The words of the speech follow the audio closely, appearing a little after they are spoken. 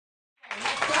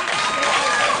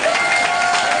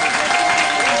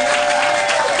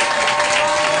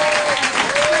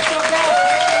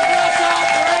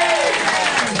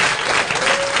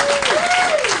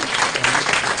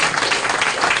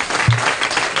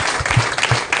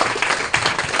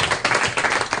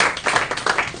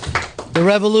The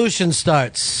revolution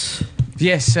starts.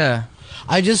 Yes, sir.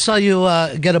 I just saw you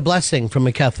get a blessing from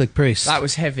a Catholic priest. That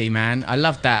was heavy, man. I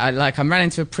loved that. I ran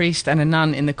into a priest and a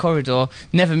nun in the corridor.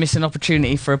 Never miss an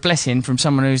opportunity for a blessing from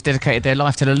someone who's dedicated their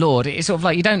life to the Lord. It's sort of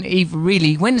like you don't even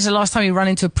really... When's the last time you run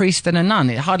into a priest and a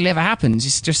nun? It hardly ever happens.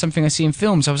 It's just something I see in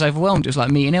films. I was overwhelmed. It was like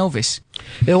meeting Elvis.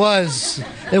 It was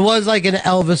like an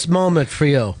Elvis moment for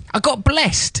you. I got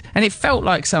blessed, and it felt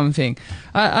like something.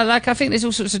 I think there's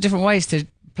all sorts of different ways to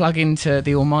plug into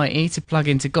the Almighty, to plug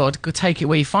into God. Go take it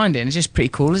where you find it, and it's just pretty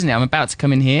cool, isn't it? I'm about to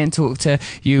come in here and talk to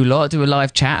you lot, do a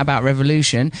live chat about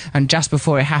revolution, and just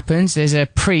before it happens, there's a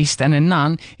priest and a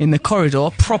nun in the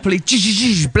corridor properly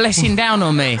blessing down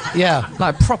on me. Yeah.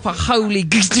 Like proper holy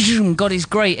God is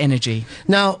great energy.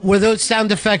 Now, were those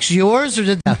sound effects yours, or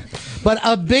did that? But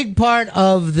a big part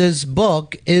of this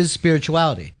book is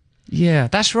spirituality. Yeah,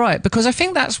 that's right, because I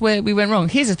think that's where we went wrong.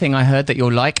 Here's a thing I heard that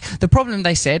you'll like. The problem,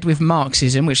 they said, with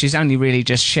Marxism, which is only really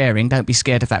just sharing, don't be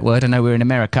scared of that word, I know we're in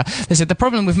America. They said the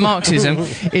problem with Marxism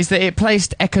is that it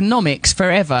placed economics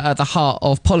forever at the heart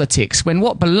of politics, when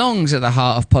what belongs at the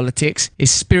heart of politics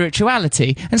is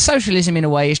spirituality. And socialism, in a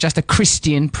way, is just a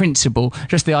Christian principle,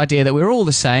 just the idea that we're all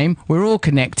the same, we're all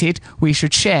connected, we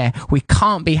should share. We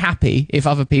can't be happy if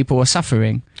other people are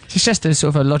suffering. It's just a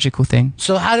sort of a logical thing.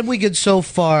 So how did we get so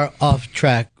far off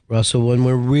track, Russell, when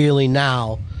we're really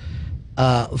now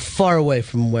far away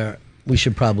from where we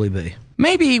should probably be?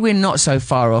 Maybe we're not so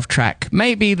far off track.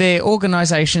 Maybe the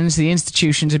organisations, the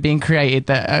institutions are being created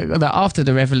that after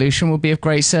the revolution will be of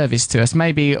great service to us.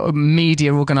 Maybe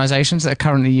media organisations that are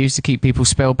currently used to keep people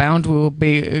spellbound will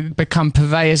become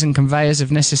purveyors and conveyors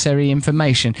of necessary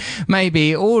information.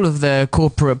 Maybe all of the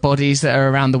corporate bodies that are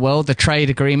around the world, the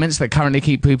trade agreements that currently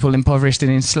keep people impoverished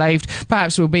and enslaved,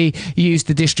 perhaps will be used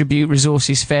to distribute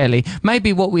resources fairly.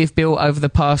 Maybe what we've built over the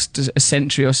past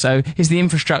century or so is the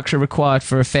infrastructure required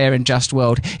for a fair and just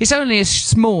world. It's only a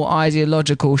small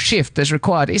ideological shift that's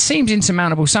required. It seems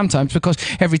insurmountable sometimes because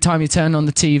every time you turn on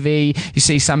the TV, you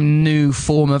see some new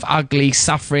form of ugly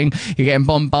suffering. You're getting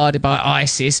bombarded by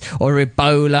ISIS or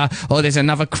Ebola, or there's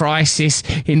another crisis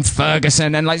in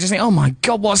Ferguson, and like just think, oh my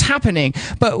God, what's happening?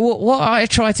 But what I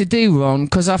try to do, Ron,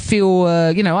 because I feel,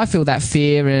 I feel that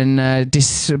fear and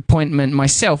disappointment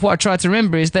myself. What I try to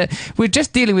remember is that we're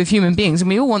just dealing with human beings, and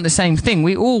we all want the same thing.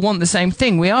 We all want the same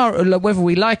thing. We are, whether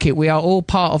we like it, we are all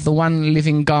part of the one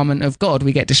living garment of God.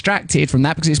 We get distracted from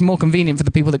that because it's more convenient for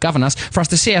the people that govern us for us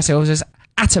to see ourselves as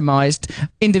atomized,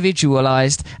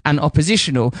 individualized and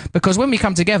oppositional, because when we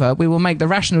come together we will make the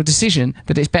rational decision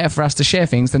that it's better for us to share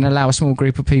things than allow a small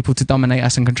group of people to dominate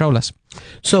us and control us.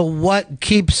 So what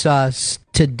keeps us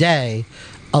today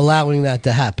allowing that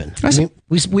to happen? I mean,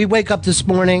 we wake up this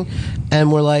morning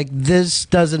and we're like, this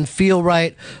doesn't feel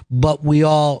right, but we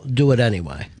all do it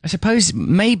anyway. I suppose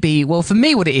maybe, well, for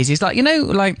me what it is like,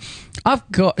 like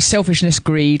I've got selfishness,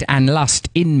 greed and lust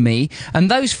in me, and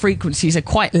those frequencies are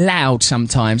quite loud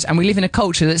sometimes, and we live in a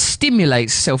culture that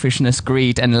stimulates selfishness,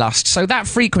 greed and lust. So that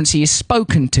frequency is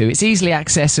spoken to, it's easily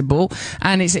accessible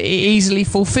and it's easily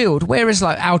fulfilled. Whereas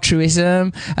like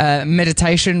altruism,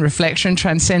 meditation, reflection,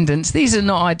 transcendence, these are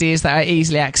not ideas that are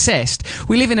easily accessed.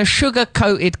 We live in a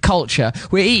sugar-coated culture.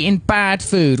 We're eating bad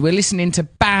food. We're listening to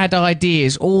bad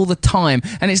ideas all the time.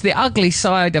 And it's the ugly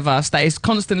side of us that is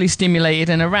constantly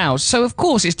stimulated and aroused. So, of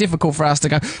course, it's difficult for us to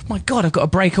go, my God, I've got to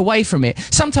break away from it.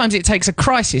 Sometimes it takes a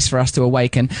crisis for us to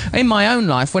awaken. In my own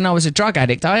life, when I was a drug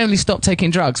addict, I only stopped taking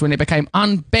drugs when it became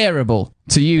unbearable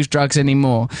to use drugs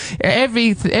anymore.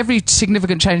 Every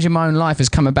significant change in my own life has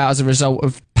come about as a result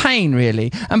of pain,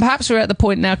 really. And perhaps we're at the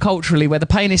point now culturally where the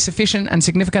pain is sufficient and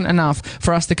significant enough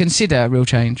for us to consider real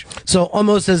change. So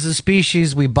almost as a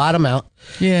species, we bottom out.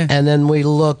 Yeah. And then we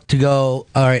look to go,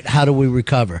 all right, how do we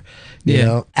recover? You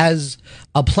know, as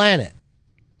a planet.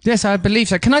 Yes, I believe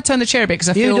so. Can I turn the chair a bit? Because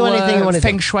I feel do anything you want to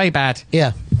feng shui bad.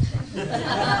 Yeah.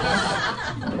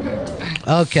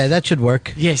 Okay, that should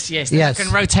work. Yes. I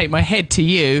can rotate my head to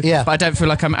you, but I don't feel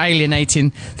like I'm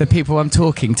alienating the people I'm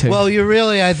talking to. Well, you're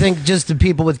really, I think, just the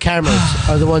people with cameras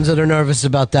are the ones that are nervous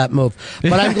about that move.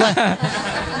 But I'm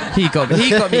glad... He got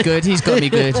me good. He's got me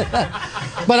good.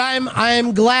 But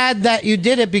I'm glad that you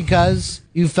did it because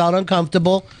you felt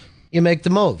uncomfortable. You make the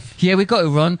move. Yeah, we got it,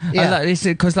 Ron. Yeah. Like this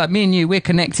because, like me and you, we're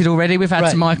connected already. We've had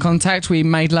some eye contact. We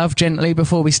made love gently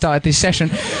before we started this session.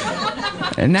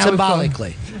 And now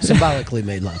symbolically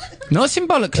made love. Not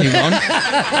symbolically, Ron.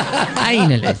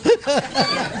 Anally.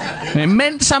 It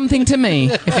meant something to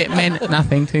me if it meant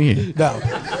nothing to you. No.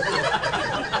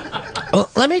 Well,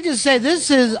 let me just say, this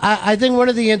is, I think one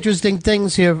of the interesting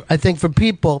things here, I think, for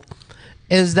people,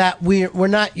 is that we're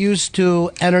not used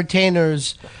to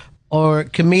entertainers or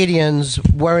comedians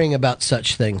worrying about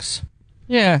such things.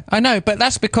 Yeah, I know, but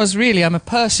that's because really I'm a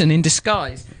person in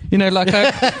disguise. You know, like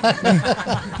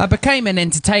I became an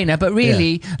entertainer, but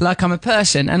really, like I'm a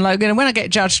person. And like, you know, when I get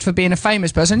judged for being a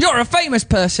famous person, you're a famous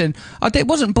person. I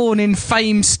wasn't born in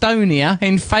Fame-Stonia,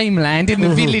 in Fameland, in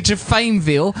the village of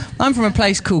Fameville. I'm from a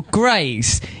place called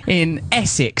Grays in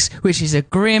Essex, which is a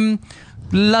grim,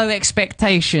 low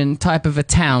expectation type of a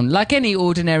town, like any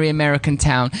ordinary American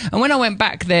town. And when I went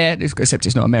back there, except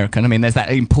it's not American, I mean, there's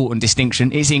that important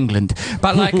distinction, it's England.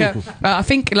 But like, I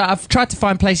think like I've tried to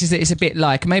find places that it's a bit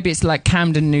like, maybe it's like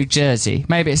Camden, New Jersey.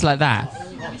 Maybe it's like that.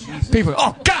 People,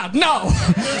 oh God, no!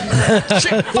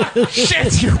 Shit, fuck,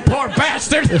 shit, you poor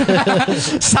bastard!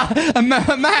 So, a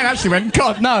man actually went,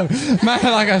 God, no! Man,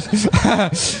 like,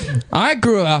 I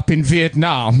grew up in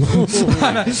Vietnam.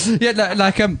 Yeah,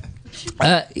 like,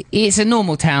 it's a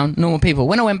normal town, normal people.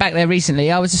 When I went back there recently,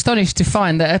 I was astonished to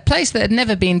find that a place that had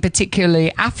never been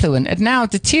particularly affluent had now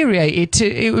deteriorated to,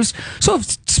 it was sort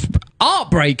of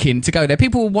heartbreaking to go there.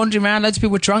 People were wandering around, loads of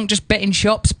people were drunk, just betting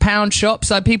shops, pound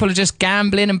shops, like people are just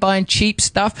gambling and buying cheap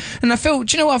stuff. And I felt,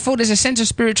 do you know what, I thought there's a sense of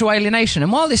spiritual alienation.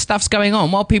 And while this stuff's going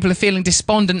on, while people are feeling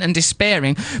despondent and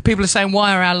despairing, people are saying,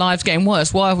 why are our lives getting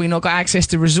worse? Why have we not got access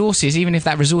to resources, even if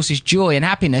that resource is joy and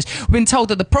happiness? We've been told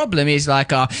that the problem is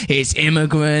like, it's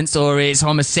immigrants, or it's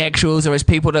homosexuals, or it's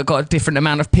people that got a different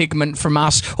amount of pigment from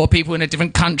us, or people in a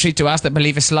different country to us that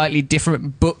believe a slightly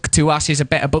different book to us is a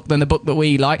better book than the book that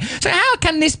we like. So how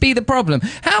can this be the problem?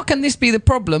 How can this be the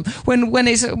problem when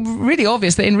it's really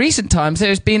obvious that in recent times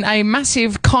there's been a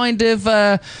massive kind of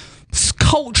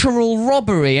cultural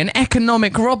robbery, an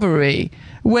economic robbery,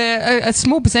 where a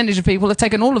small percentage of people have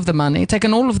taken all of the money,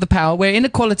 taken all of the power, where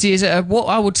inequality is what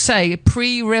I would say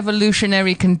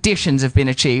pre-revolutionary conditions have been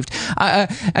achieved.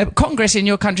 Congress in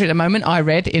your country at the moment, I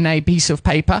read in a piece of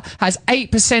paper, has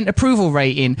 8% approval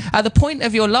rating. At the point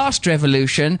of your last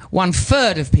revolution,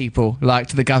 1/3 of people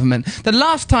liked the government. The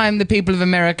last time the people of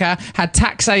America had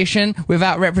taxation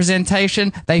without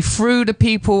representation, they threw the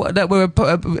people that were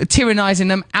tyrannising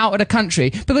them out of the country,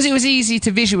 because it was easy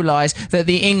to visualise that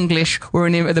the English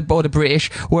were the British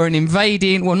were an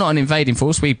invading, well, not an invading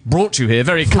force. We brought you here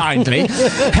very kindly,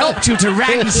 helped you to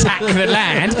ransack the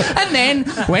land, and then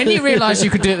when you realised you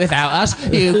could do it without us,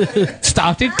 you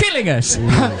started killing us.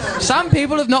 Some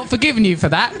people have not forgiven you for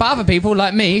that, but other people,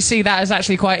 like me, see that as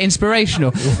actually quite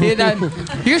inspirational.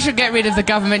 You should get rid of the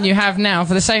government you have now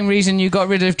for the same reason you got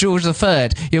rid of George III.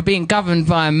 You're being governed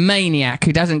by a maniac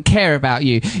who doesn't care about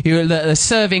you. You're the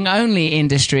serving-only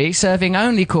industry,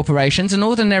 serving-only corporations, and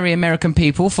ordinary American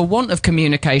people, for want of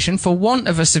communication, for want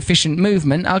of a sufficient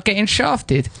movement, are getting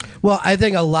shafted. Well, I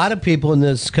think a lot of people in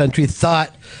this country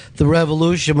thought the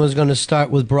revolution was going to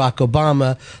start with Barack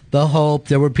Obama. The hope,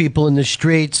 there were people in the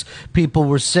streets, people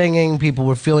were singing, people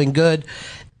were feeling good,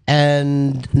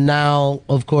 and now,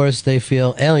 of course, they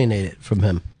feel alienated from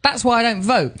him. That's why I don't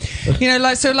vote. You know,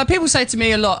 like, so like people say to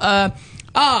me a lot,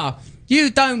 you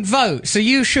don't vote, so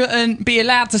you shouldn't be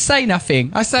allowed to say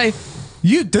nothing. I say,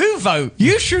 you do vote.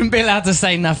 You shouldn't be allowed to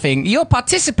say nothing. You're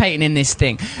participating in this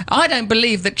thing. I don't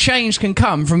believe that change can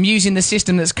come from using the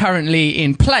system that's currently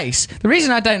in place. The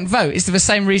reason I don't vote is the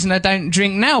same reason I don't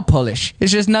drink nail polish.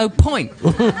 There's just no point.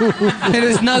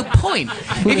 There's no point.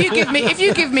 If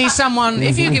you give me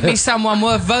someone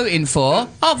worth voting for,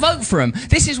 I'll vote for them.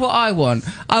 This is what I want.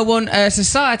 I want a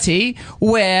society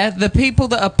where the people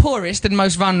that are poorest and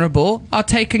most vulnerable are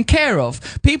taken care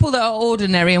of. People that are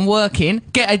ordinary and working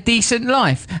get a decent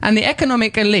life, and the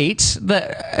economic elites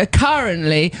that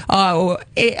currently are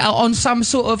on some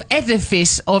sort of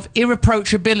edifice of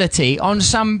irreproachability, on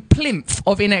some plinth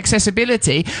of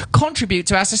inaccessibility, contribute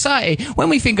to our society. When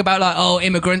we think about like, oh,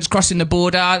 immigrants crossing the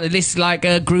border, this like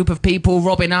a group of people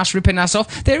robbing us, ripping us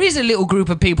off, there is a little group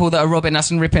of people that are robbing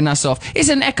us and ripping us off. It's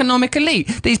an economic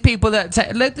elite. These people that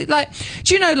like,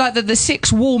 do you know like that the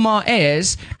 6 Walmart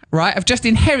heirs, right, have just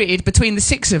inherited between the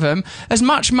 6 of them as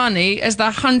much money as the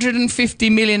 150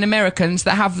 million Americans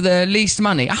that have the least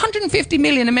money. 150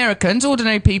 million Americans,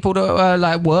 ordinary people that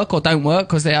like work or don't work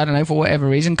because they, I don't know, for whatever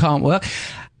reason can't work.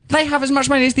 They have as much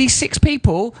money as these 6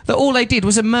 people that all they did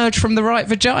was emerge from the right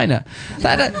vagina.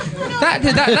 That's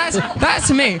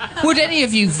to me. Would any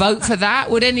of you vote for that?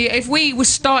 Would any, if we were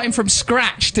starting from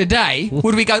scratch today,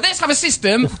 would we go, let's have a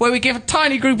system where we give a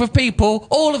tiny group of people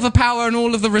all of the power and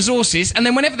all of the resources, and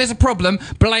then whenever there's a problem,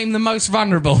 blame the most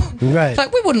vulnerable? Right.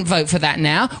 Like, we wouldn't vote for that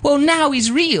now. Well, now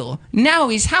is real. Now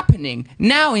is happening.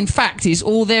 Now, in fact, is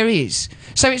all there is.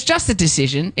 So it's just a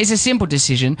decision. It's a simple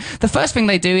decision. The first thing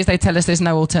they do is they tell us there's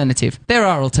no alternative. There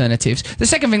are alternatives. The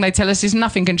second thing they tell us is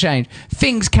nothing can change.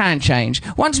 Things can change.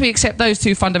 Once we accept those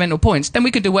two fundamental points, then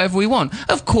we can do whatever we want.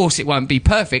 Of course it won't be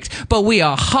perfect, but we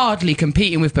are hardly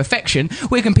competing with perfection.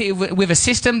 We're competing with a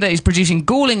system that is producing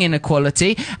galling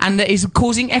inequality and that is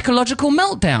causing ecological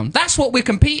meltdown. That's what we're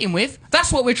competing with.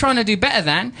 That's what we're trying to do better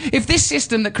than. If this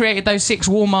system that created those 6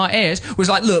 Walmart heirs was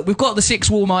like, look, we've got the 6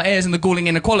 Walmart heirs and the galling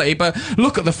inequality, but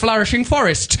look at the flourishing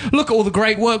forests. Look at all the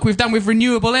great work we've done with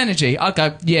renewable energy. I'd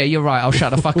go, yeah, you're right, I'll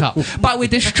shut the fuck up. But we're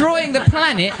destroying the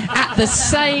planet at the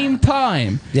same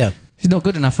time. Yeah. It's not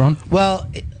good enough, Ron. Well,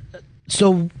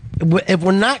 so if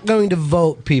we're not going to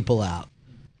vote people out,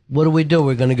 what do?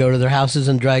 We're going to go to their houses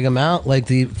and drag them out like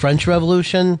the French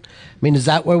Revolution? I mean, is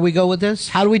that where we go with this?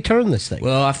 How do we turn this thing?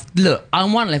 Well, look,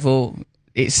 on one level,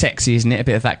 it's sexy, isn't it? A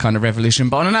bit of that kind of revolution.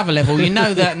 But on another level, you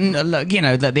know that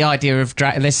that the idea of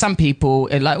there's some people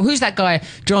like, who's that guy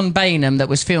John Bainham that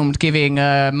was filmed giving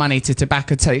money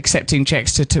to accepting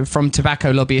checks from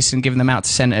tobacco lobbyists and giving them out to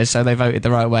senators so they voted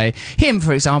the right way. Him,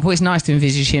 for example, it's nice to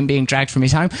envisage him being dragged from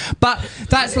his home, but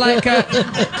that's like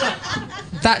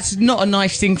that's not a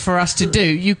nice thing for us to do.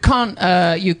 You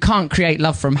can't create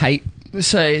love from hate.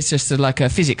 So it's just like a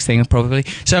physics thing, probably.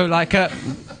 So like.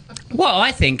 What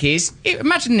I think is,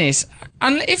 imagine this,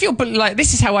 and if you're like,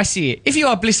 this is how I see it. If you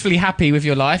are blissfully happy with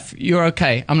your life, you're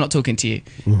okay. I'm not talking to you.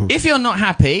 If you're not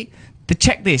happy,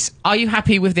 check this. Are you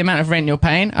happy with the amount of rent you're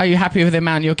paying? Are you happy with the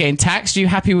amount you're getting taxed? Are you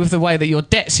happy with the way that your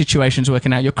debt situation's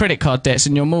working out, your credit card debts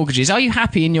and your mortgages? Are you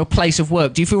happy in your place of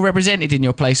work? Do you feel represented in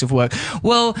your place of work?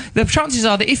 Well, the chances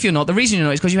are that if you're not, the reason you're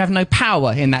not is because you have no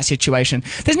power in that situation.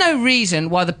 There's no reason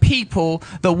why the people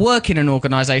that work in an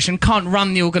organisation can't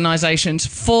run the organisations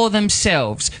for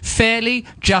themselves, fairly,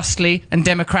 justly and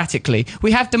democratically.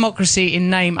 We have democracy in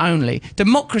name only.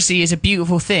 Democracy is a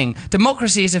beautiful thing.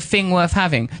 Democracy is a thing worth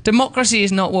having. Democracy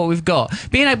is not what we've got.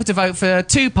 Being able to vote for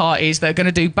 2 parties that are going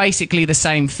to do basically the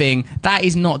same thing, that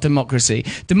is not democracy.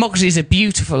 Democracy is a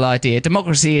beautiful idea.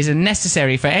 Democracy is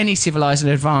necessary for any civilized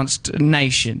and advanced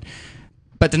nation.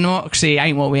 But democracy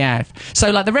ain't what we have.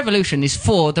 So, like, the revolution is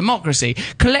for democracy.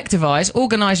 Collectivise,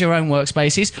 organise your own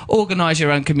workspaces, organise your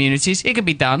own communities. It can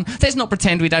be done. Let's not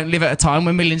pretend we don't live at a time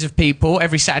when millions of people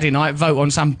every Saturday night vote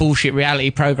on some bullshit reality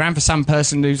programme for some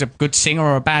person who's a good singer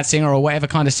or a bad singer or whatever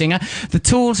kind of singer. The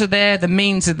tools are there, the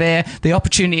means are there, the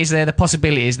opportunity is there, the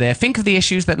possibility is there. Think of the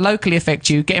issues that locally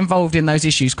affect you. Get involved in those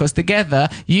issues, because together,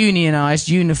 unionised,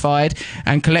 unified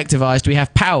and collectivised, we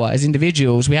have power. As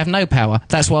individuals, we have no power.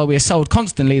 That's why we are sold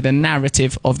constantly the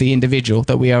narrative of the individual,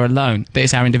 that we are alone, that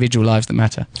it's our individual lives that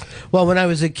matter. Well, when I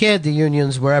was a kid, the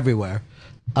unions were everywhere.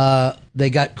 They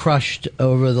got crushed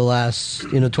over the last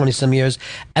 20-some years,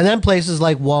 and then places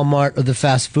like Walmart or the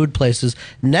fast food places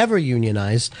never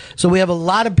unionized. So we have a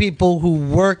lot of people who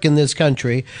work in this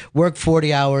country, work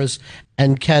 40 hours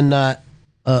and cannot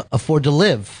afford to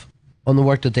live on the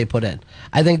work that they put in.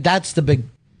 I think that's the big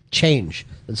change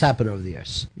that's happened over the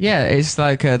years. Yeah, it's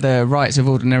like the rights of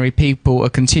ordinary people are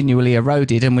continually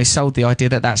eroded, and we're sold the idea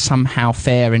that that's somehow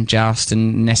fair and just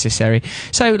and necessary.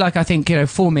 So, like, I think,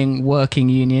 forming working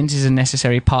unions is a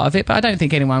necessary part of it, but I don't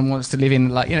think anyone wants to live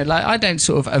in, I don't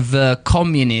sort of aver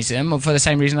communism, or for the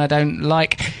same reason I don't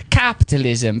like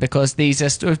capitalism, because these are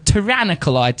sort of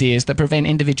tyrannical ideas that prevent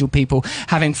individual people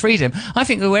having freedom. I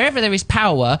think that wherever there is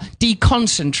power,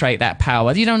 deconcentrate that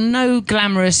power. No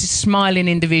glamorous, smiling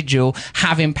individual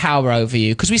having power over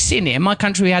you, because we've seen it. In my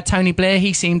country, we had Tony Blair.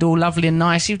 He seemed all lovely and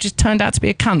nice. He just turned out to be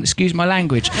a cunt, excuse my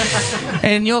language.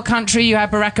 In your country, you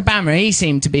had Barack Obama. He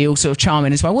seemed to be all sort of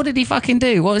charming as well. What did he fucking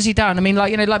do? What has he done? I mean,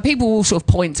 people will sort of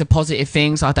point to positive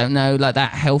things. I don't know, like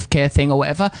that healthcare thing or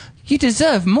whatever. You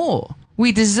deserve more.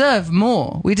 We deserve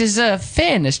more. We deserve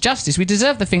fairness, justice. We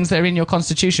deserve the things that are in your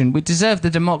constitution. We deserve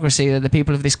the democracy that the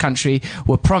people of this country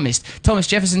were promised. Thomas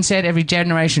Jefferson said every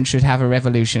generation should have a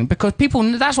revolution, because people,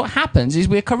 that's what happens, is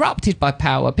we're corrupted by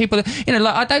power. People,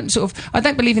 I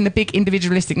don't believe in the big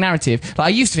individualistic narrative. Like, I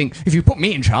used to think, if you put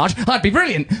me in charge, I'd be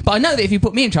brilliant. But I know that if you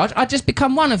put me in charge, I'd just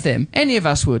become one of them. Any of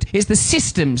us would. It's the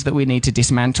systems that we need to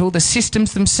dismantle, the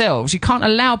systems themselves. You can't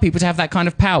allow people to have that kind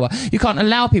of power. You can't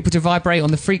allow people to vibrate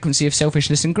on the frequency of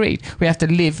selfishness and greed. We have to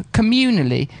live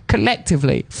communally,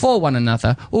 collectively, for one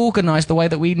another, organised the way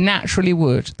that we naturally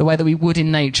would, the way that we would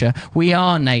in nature. We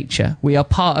are nature. We are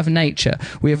part of nature.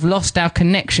 We have lost our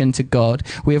connection to God.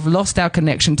 We have lost our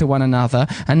connection to one another,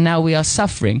 and now we are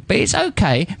suffering. But it's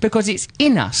okay, because it's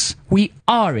in us. We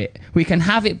are it. We can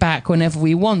have it back whenever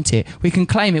we want it. We can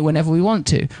claim it whenever we want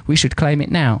to. We should claim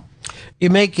it now. You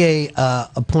make a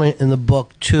point in the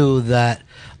book, too, that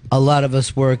a lot of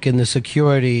us work in the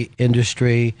security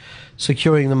industry,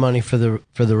 securing the money for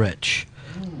the rich.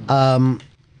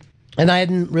 And I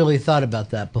hadn't really thought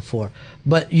about that before.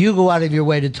 But you go out of your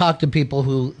way to talk to people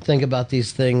who think about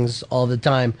these things all the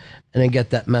time and then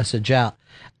get that message out.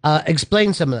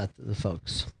 Explain some of that to the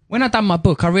folks. When I done my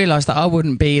book, I realised that I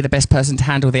wouldn't be the best person to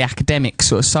handle the academic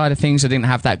sort of side of things. I didn't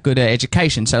have that good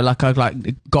education. So I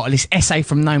got this essay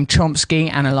from Noam Chomsky,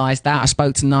 analysed that. I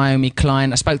spoke to Naomi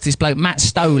Klein. I spoke to this bloke, Matt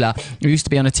Stoller, who used to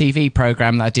be on a TV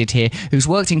programme that I did here, who's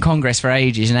worked in Congress for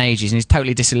ages and ages, and he's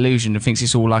totally disillusioned and thinks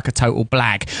it's all like a total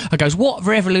blag. I goes, what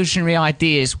revolutionary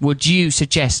ideas would you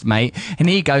suggest, mate? And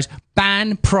he goes,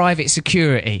 ban private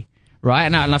security. Right,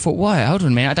 and I thought, why? Hold on a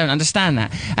minute, I don't understand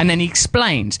that. And then he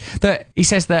explains that he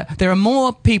says that there are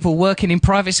more people working in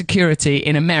private security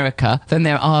in America than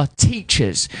there are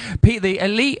teachers. The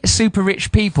elite, super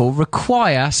rich people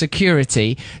require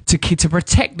security to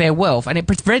protect their wealth, and it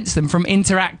prevents them from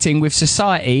interacting with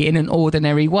society in an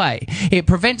ordinary way. It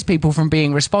prevents people from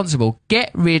being responsible. Get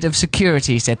rid of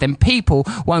security, he said. Then people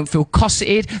won't feel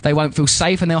cosseted, they won't feel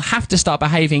safe, and they'll have to start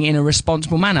behaving in a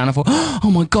responsible manner. And I thought,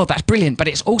 oh my God, that's brilliant, but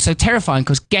it's also terrifying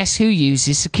because guess who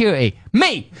uses security?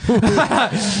 Me!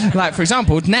 Like, for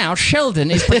example, now Sheldon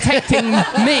is protecting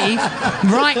me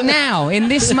right now. In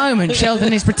this moment,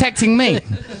 Sheldon is protecting me.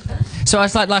 So I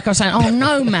was like I was saying, oh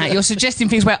no, Matt, you're suggesting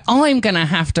things where I'm going to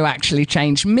have to actually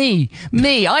change me.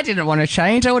 I didn't want to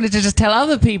change. I wanted to just tell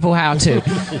other people how to.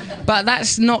 But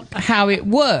that's not how it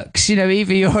works. You know,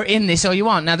 either you're in this or you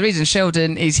aren't. Now, the reason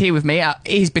Sheldon is here with me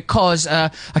is because I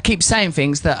keep saying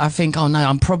things that I think, oh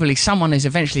no, someone is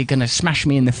eventually going to smash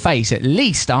me in the face, at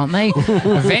least, aren't they?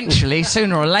 Eventually,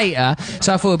 sooner or later.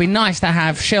 So I thought it would be nice to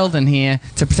have Sheldon here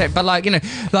to protect. But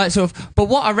but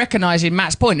what I recognise in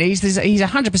Matt's point is he's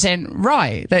 100%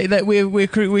 right. That we're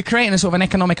creating a sort of an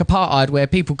economic apartheid where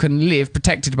people can live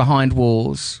protected behind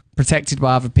walls, protected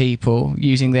by other people,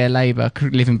 using their labour,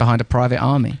 living behind a private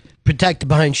army. Protected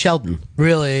behind Sheldon.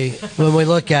 Really, when we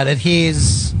look at it,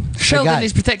 Sheldon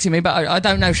is protecting me, but I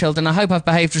don't know Sheldon. I hope I've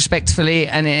behaved respectfully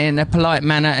and in a polite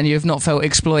manner, and you have not felt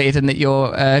exploited, and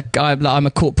that I'm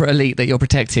a corporate elite that you're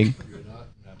protecting.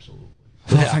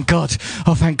 Oh, thank God.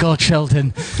 Oh, thank God,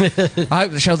 Sheldon. I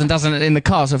hope that Sheldon doesn't in the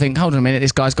car, so I think, hold on a minute,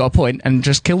 this guy's got a point, and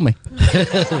just kill me.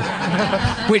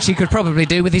 Which he could probably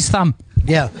do with his thumb.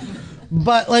 Yeah.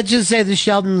 But let's just say the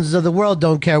Sheldons of the world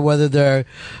don't care whether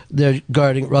they're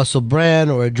guarding Russell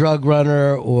Brand or a drug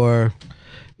runner or,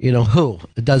 you know, who.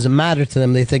 It doesn't matter to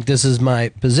them. They think this is my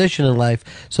position in life,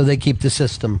 so they keep the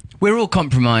system. We're all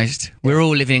compromised. We're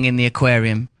all living in the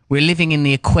aquarium. We're living in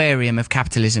the aquarium of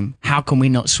capitalism. How can we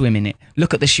not swim in it?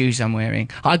 Look at the shoes I'm wearing.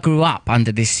 I grew up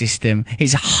under this system.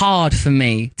 It's hard for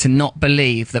me to not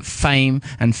believe that fame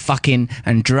and fucking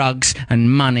and drugs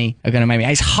and money are going to make me.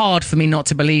 It's hard for me not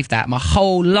to believe that. My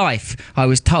whole life I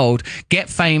was told, get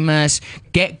famous,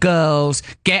 get girls,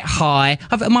 get high.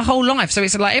 My whole life. So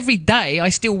it's like every day I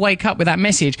still wake up with that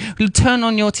message. Turn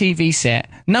on your TV set.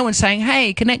 No one's saying,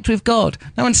 hey, connect with God.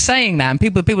 No one's saying that. And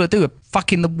people that do it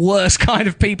fucking the worst kind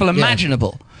of people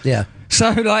imaginable. Yeah.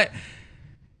 So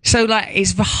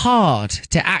it's hard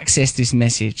to access this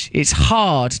message. It's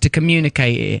hard to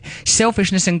communicate it.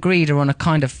 Selfishness and greed are on a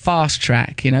kind of fast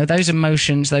track. You know, those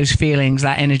emotions, those feelings,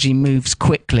 that energy moves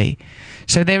quickly.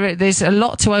 So there's a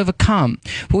lot to overcome.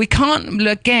 But we can't,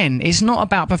 again, it's not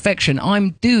about perfection.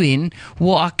 I'm doing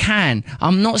what I can.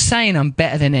 I'm not saying I'm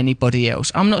better than anybody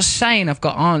else. I'm not saying I've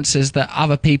got answers that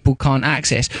other people can't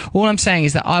access. All I'm saying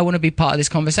is that I want to be part of this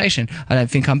conversation. I don't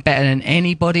think I'm better than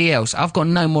anybody else. I've got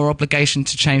no more obligation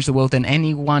to change the world than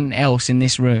anyone else in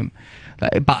this room.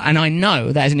 And I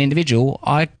know that as an individual,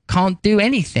 I can't do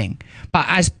anything. But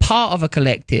as part of a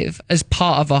collective, as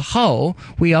part of a whole,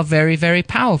 we are very, very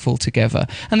powerful together.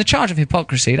 And the charge of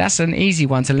hypocrisy, that's an easy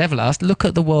one to level us. Look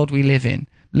at the world we live in.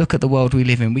 Look at the world we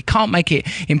live in. We can't make it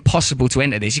impossible to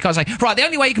enter this. You can't say, right, the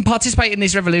only way you can participate in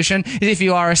this revolution is if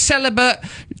you are a celibate,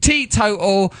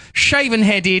 teetotal,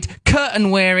 shaven-headed,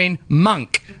 curtain-wearing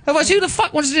monk. Otherwise, who the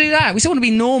fuck wants to do that? We still want to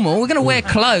be normal. We're going to wear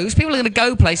clothes. People are going to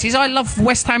go places. I love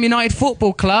West Ham United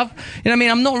Football Club. You know what I mean?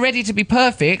 I'm not ready to be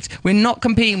perfect. We're not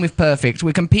competing with perfect.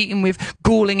 We're competing with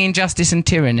galling injustice and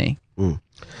tyranny. Mm.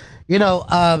 You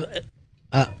know,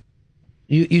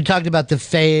 You talked about the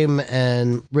fame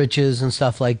and riches and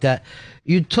stuff like that.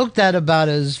 You took that about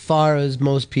as far as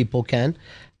most people can.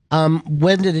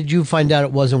 When did you find out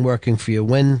it wasn't working for you?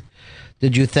 When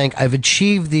did you think, I've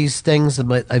achieved these things,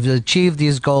 I've achieved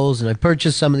these goals, and I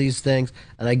purchased some of these things,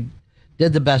 and I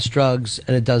did the best drugs,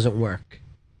 and it doesn't work?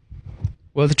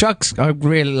 Well, the drugs I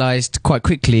realised quite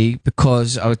quickly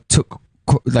because I took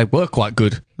they were quite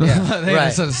good. Yeah,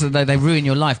 right. So they ruin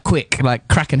your life quick. Like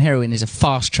crack and heroin is a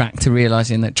fast track to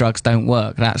realizing that drugs don't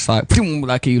work. That's like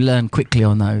you learn quickly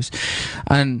on those,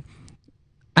 and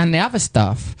the other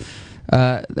stuff.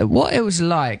 What it was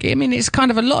like, I mean, it's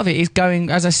kind of a lot of it is going,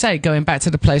 as I say, going back to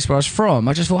the place where I was from.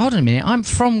 I just thought, hold on a minute, I'm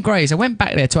from Grays. I went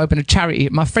back there to open a charity.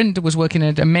 My friend was working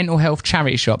at a mental health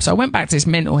charity shop, so I went back to this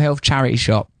mental health charity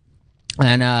shop.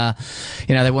 And,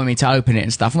 they wanted me to open it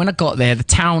and stuff. And when I got there,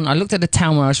 I looked at the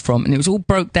town where I was from, and it was all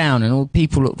broke down, and all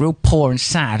people looked real poor and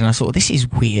sad. And I thought, this is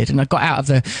weird. And I got out of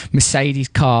the Mercedes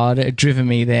car that had driven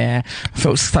me there.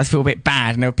 I started to feel a bit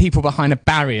bad. And there were people behind a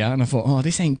barrier. And I thought, oh,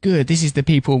 this ain't good. This is the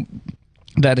people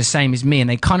that are the same as me, and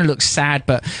they kind of look sad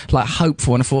but like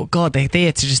hopeful, and I thought, God, they're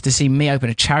there to see me open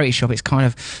a charity shop. It's kind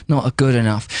of not good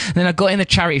enough. And then I got in the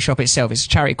charity shop itself. It's a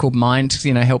charity called Mind,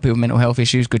 help people with mental health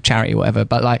issues, good charity, whatever.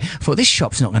 But like, I thought, this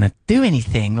shop's not going to do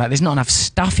anything. Like, there's not enough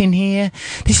stuff in here.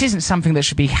 This isn't something that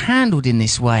should be handled in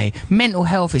this way. Mental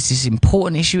health is this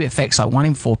important issue. It affects like 1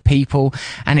 in 4 people,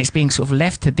 and it's being sort of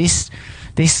left to this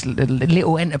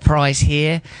little enterprise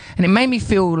here, and it made me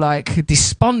feel like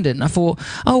despondent. I thought,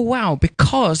 oh wow,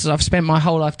 because I've spent my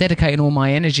whole life dedicating all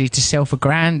my energy to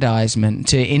self-aggrandizement,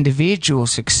 to individual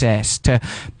success, to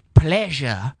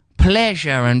pleasure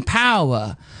and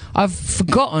power, I've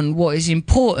forgotten what is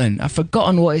important.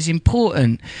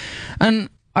 And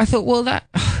I thought, well, that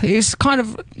is kind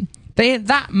of...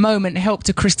 that moment helped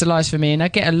to crystallize for me, and I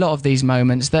get a lot of these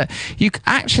moments, that you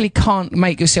actually can't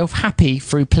make yourself happy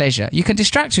through pleasure. You can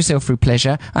distract yourself through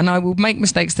pleasure, and I will make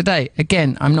mistakes today.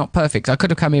 Again, I'm not perfect. I could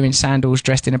have come here in sandals,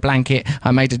 dressed in a blanket. I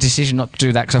made a decision not to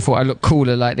do that because I thought I looked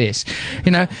cooler like this,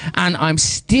 and I'm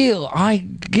still,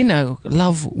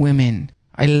 love women.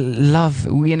 I love,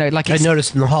 like... I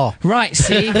noticed in the hall. Right,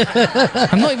 see?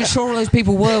 I'm not even sure all those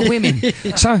people were women.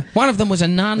 So, one of them was a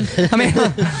nun. I mean,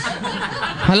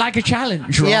 I like a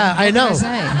challenge, Ron. Yeah, I know. What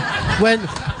can I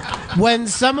say? When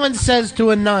someone says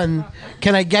to a nun,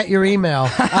 can I get your email?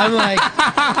 I'm like,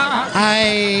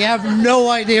 I have no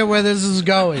idea where this is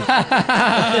going.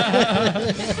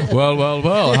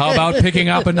 Well. How about picking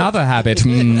up another habit?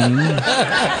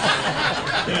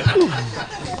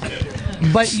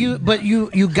 But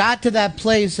you got to that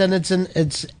place, and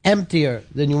it's emptier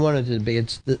than you wanted it to be.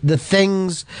 It's the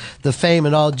things, the fame,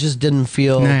 and all just didn't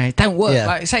feel. No, it don't work. Yeah.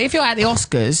 Like, say if you're at the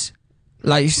Oscars,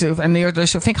 like, you sort of, and they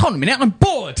sort of think, hold on a minute, I'm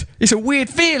bored. It's a weird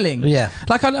feeling. Yeah.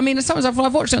 Like, I mean, sometimes I've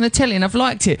watched it on the telly and I've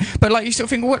liked it, but like, you sort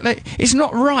of think, what? Like, it's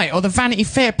not right. Or the Vanity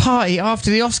Fair party after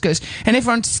the Oscars, and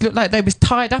everyone just looked like they was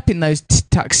tied up in those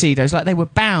tuxedos, like they were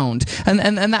bound. And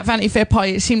that Vanity Fair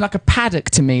party, it seemed like a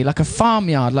paddock to me, like a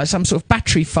farmyard, like some sort of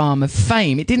battery farm of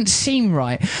fame. It didn't seem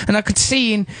right, and I could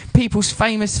see in people's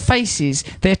famous faces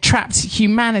their trapped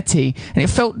humanity, and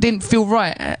it didn't feel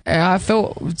right. I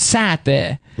felt sad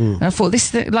there. And I thought,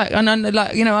 I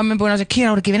remember when I was a kid,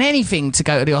 I would have given anything to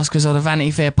go to the Oscars or the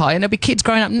Vanity Fair party, and there'll be kids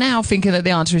growing up now thinking that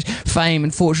the answer is fame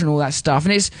and fortune and all that stuff,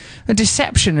 and it's a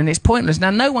deception and it's pointless.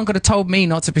 Now, no one could have told me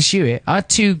not to pursue it. I'm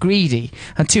too greedy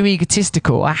and too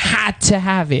egotistical. I had to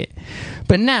have it.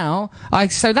 But now,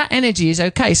 so that energy is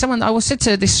okay. I was said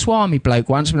to this Swami bloke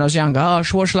once when I was younger, oh,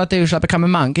 what shall I do? Shall I become a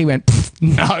monk? He went,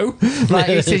 no. Like,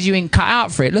 he says, you ain't cut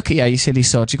out for it. Look at you silly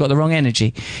sod. You got the wrong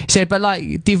energy. He said, but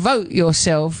like, devote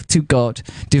yourself to God.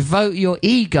 Devote your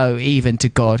ego even to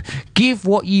God. Give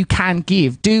what you can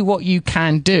give. Do what you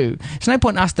can do. There's no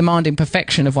point in us demanding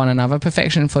perfection of one another,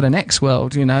 perfection for the next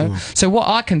world, So what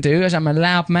I can do is I'm a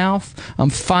loudmouth, I'm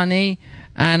funny,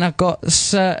 and I've got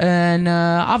certain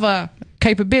other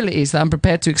capabilities that I'm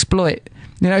prepared to exploit.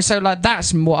 So like,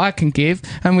 that's what I can give,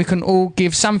 and we can all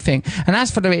give something. And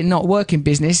as for it not working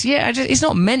business, it's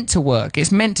not meant to work.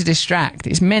 It's meant to distract.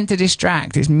 It's meant to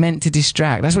distract.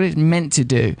 That's what it's meant to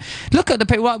do. Look at the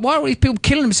people. Why are all these people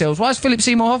killing themselves? Why is Philip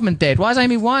Seymour Hoffman dead? Why is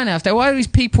Amy Winehouse dead? Why are these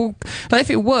people... Like, if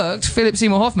it worked, Philip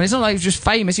Seymour Hoffman, it's not like he was just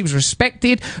famous. He was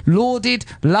respected, lauded,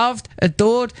 loved,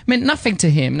 adored. Meant nothing to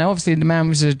him. Now, obviously, the man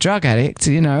was a drug addict,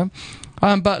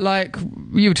 but like,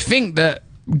 you'd think that,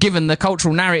 given the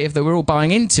cultural narrative that we're all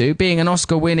buying into, being an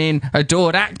Oscar-winning,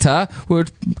 adored actor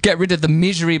would get rid of the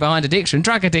misery behind addiction.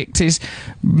 Drug addict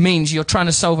means you're trying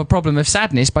to solve a problem of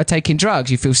sadness by taking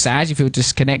drugs. You feel sad, you feel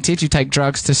disconnected, you take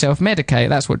drugs to self-medicate.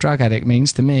 That's what drug addict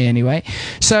means to me, anyway.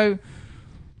 So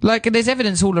Like, there's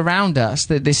evidence all around us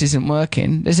that this isn't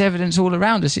working. There's evidence all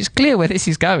around us. It's clear where this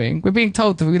is going. We're being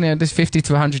told that, there's 50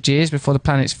 to 100 years before the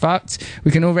planet's fucked.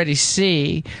 We can already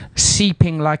see,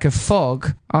 seeping like a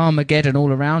fog, Armageddon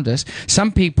all around us.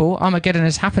 Some people, Armageddon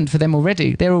has happened for them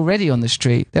already. They're already on the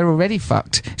street. They're already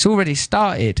fucked. It's already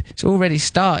started.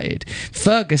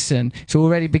 Ferguson, it's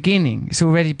already beginning.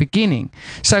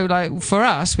 So, like, for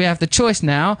us, we have the choice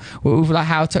now,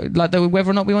 like, whether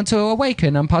or not we want to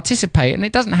awaken and participate. And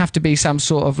it doesn't have to be some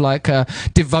sort of like a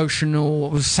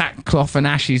devotional sackcloth and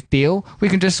ashes deal. We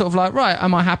can just sort of like, right,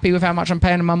 am I happy with how much I'm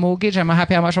paying on my mortgage? Am I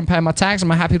happy how much I'm paying my tax?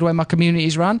 Am I happy with the way my community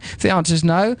is run? If the answer is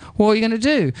no, what are you going to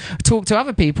do? Talk to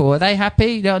other people. Are they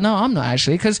happy? No, I'm not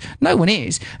actually, because no one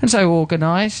is. And so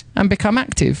organise and become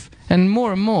active. And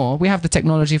more, we have the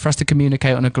technology for us to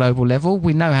communicate on a global level.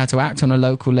 We know how to act on a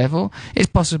local level. It's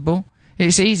possible.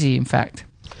 It's easy, in fact.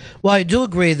 Well, I do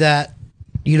agree that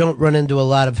you don't run into a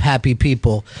lot of happy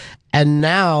people. And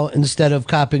now, instead of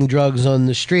copping drugs on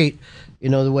the street,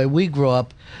 the way we grew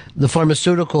up, the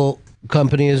pharmaceutical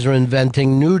companies are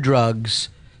inventing new drugs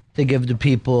to give to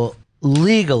people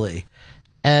legally.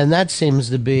 And that seems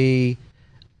to be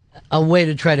a way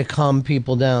to try to calm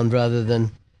people down rather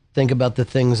than think about the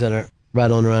things that are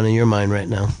rattling around in your mind right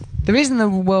now. The reason the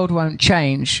world won't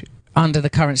change under the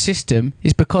current system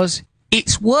is because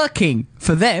it's working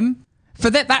for them.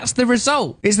 That's the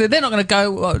result. Is that they're not going to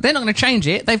go. They're not going to change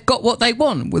it. They've got what they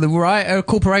want. With the right, are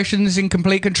corporations in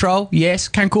complete control? Yes.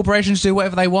 Can corporations do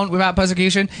whatever they want without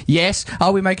persecution? Yes.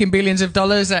 Are we making billions of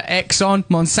dollars at Exxon,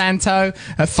 Monsanto,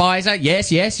 Pfizer?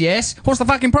 Yes. What's the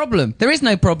fucking problem? There is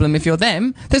no problem if you're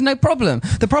them. There's no problem.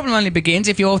 The problem only begins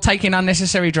if you're taking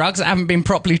unnecessary drugs that haven't been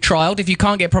properly trialed. If you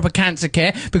can't get proper cancer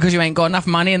care because you ain't got enough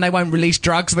money and they won't release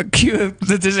drugs that cure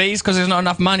the disease because there's not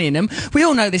enough money in them. We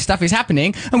all know this stuff is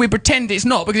happening, and we pretend it's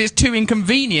not because it's too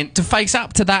inconvenient to face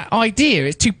up to that idea.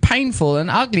 It's too painful and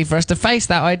ugly for us to face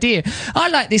that idea. I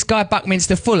like this guy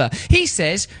Buckminster Fuller. He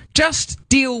says, just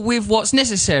deal with what's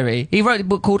necessary. He wrote a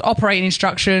book called Operating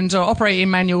Instructions or Operating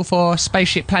Manual for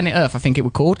Spaceship Planet Earth, I think it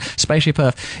was called, Spaceship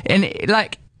Earth. And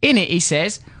in it he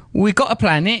says, we've got a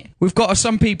planet, we've got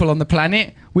some people on the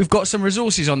planet, we've got some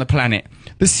resources on the planet.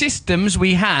 The systems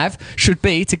we have should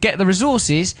be to get the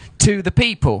resources to the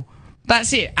people.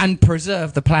 That's it, and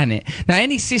preserve the planet. Now,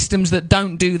 any systems that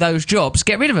don't do those jobs,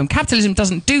 get rid of them. Capitalism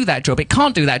doesn't do that job. It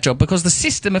can't do that job because the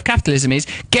system of capitalism is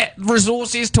get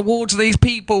resources towards these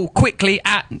people quickly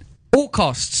at all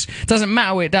costs. Doesn't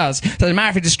matter what it does. Doesn't matter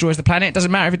if it destroys the planet. Doesn't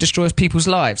matter if it destroys people's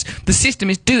lives. The system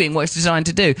is doing what it's designed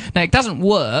to do. Now, it doesn't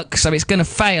work, so it's going to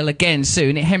fail again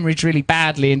soon. It hemorrhaged really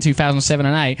badly in 2007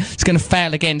 and 8. It's going to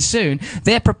fail again soon.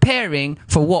 They're preparing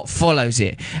for what follows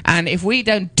it. And if we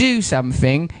don't do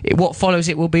something, what follows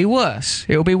it will be worse.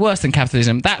 It will be worse than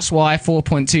capitalism. That's why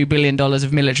 $4.2 billion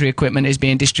of military equipment is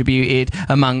being distributed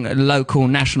among local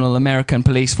national American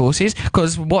police forces,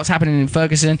 because what's happening in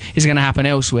Ferguson is going to happen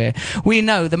elsewhere. We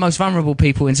know the most vulnerable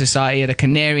people in society are the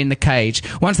canary in the cage.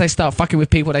 Once they start fucking with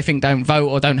people they think don't vote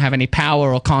or don't have any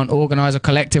power or can't organise or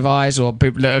collectivise or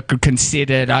people that are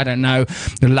considered, I don't know,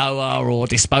 lower or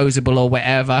disposable or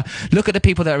whatever. Look at the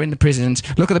people that are in the prisons.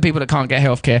 Look at the people that can't get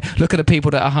healthcare. Look at the people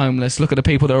that are homeless. Look at the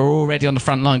people that are already on the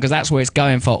front line, because that's where it's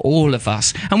going for all of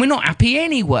us. And we're not happy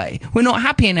anyway. We're not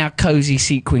happy in our cosy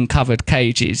sequin-covered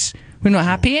cages. We're not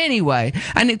happy anyway.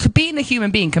 And being a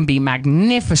human being can be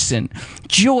magnificent,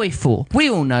 joyful. We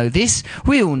all know this.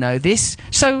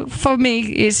 So for me,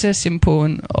 it's a simple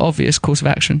and obvious course of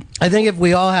action. I think if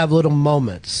we all have little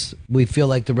moments, we feel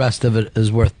like the rest of it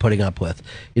is worth putting up with.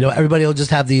 Everybody will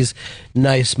just have these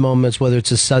nice moments, whether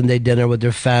it's a Sunday dinner with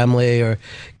their family or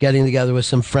getting together with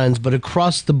some friends. But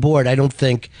across the board, I don't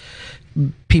think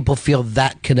people feel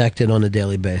that connected on a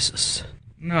daily basis.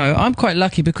 No, I'm quite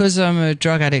lucky because I'm a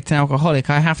drug addict and alcoholic.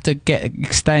 I have to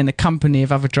stay in the company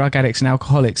of other drug addicts and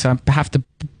alcoholics. I have to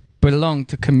belong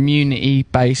to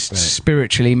community-based,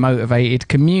 spiritually motivated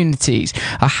communities.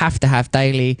 I have to have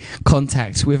daily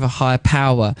contacts with a higher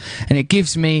power, and it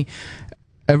gives me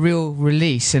a real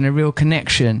release and a real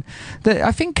connection. That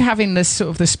I think having this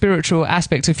sort of the spiritual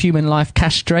aspect of human life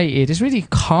castrated has really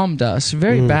harmed us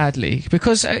very badly,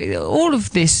 because all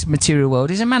of this material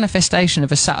world is a manifestation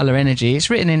of a subtler energy. It's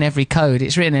written in every code.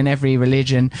 It's written in every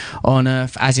religion on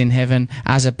earth, as in heaven,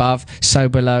 as above, so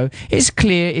below. It's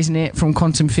clear, isn't it, from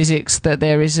quantum physics that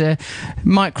there is a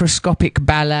microscopic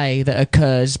ballet that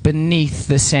occurs beneath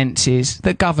the senses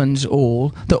that governs all,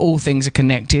 that all things are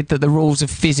connected, that the rules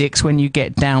of physics, when you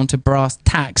get down to brass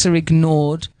tacks, are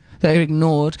ignored. They're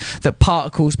ignored. That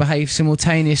particles behave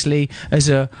simultaneously as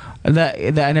that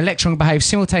an electron behaves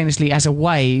simultaneously as a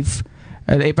wave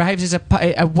It behaves as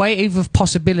a wave of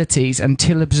possibilities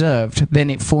until observed. Then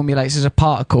it formulates as a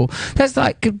particle. That's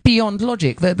like beyond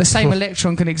logic. The same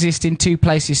electron can exist in two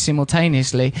places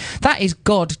simultaneously. That is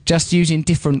God just using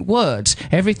different words.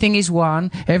 Everything is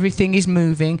one. Everything is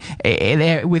moving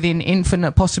within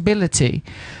infinite possibility.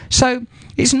 So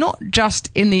it's not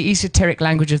just in the esoteric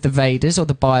language of the Vedas or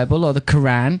the Bible or the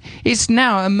Quran. It's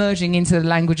now emerging into the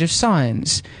language of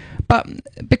science. But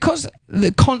because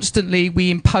constantly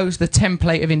we impose the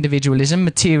template of individualism,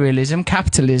 materialism,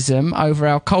 capitalism over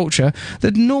our culture,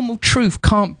 the normal truth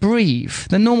can't breathe.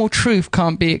 The normal truth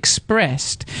can't be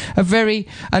expressed.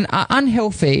 An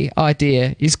unhealthy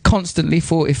idea is constantly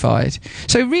fortified.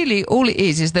 So really all it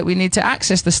is that we need to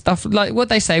access the stuff, like what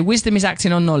they say, wisdom is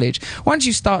acting on knowledge. Once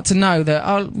you start to know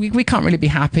that we can't really be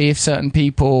happy if certain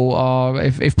people are,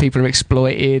 if people are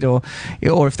exploited or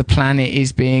if the planet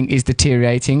is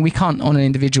deteriorating, we can't on an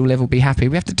individual level be happy.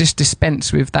 We have to just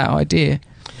dispense with that idea.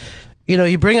 You know,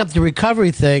 you bring up the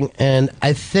recovery thing, and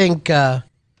I think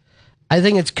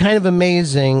it's kind of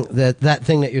amazing that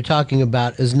thing that you're talking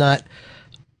about is not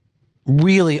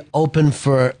really open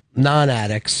for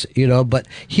non-addicts, you know, but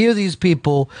here these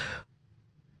people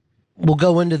will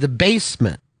go into the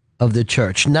basement of the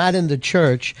church, not in the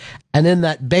church, and in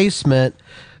that basement,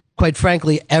 quite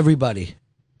frankly, everybody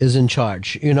is in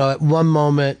charge. You know, at one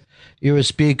moment, you're a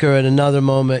speaker. At another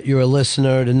moment, you're a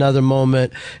listener. At another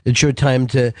moment, it's your time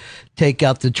to take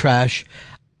out the trash.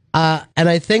 And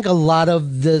I think a lot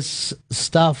of this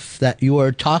stuff that you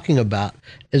are talking about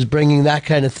is bringing that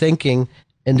kind of thinking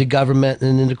into government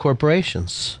and into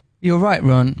corporations. You're right,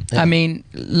 Ron. Yeah. I mean,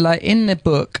 like in the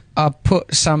book, I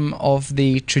put some of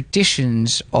the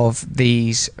traditions of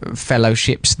these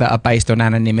fellowships that are based on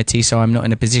anonymity, so I'm not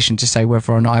in a position to say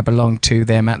whether or not I belong to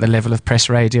them at the level of press,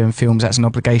 radio and films. That's an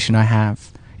obligation I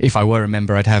have. If I were a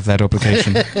member, I'd have that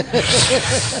obligation.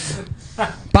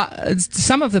 But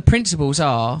some of the principles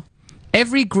are,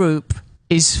 every group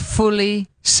is fully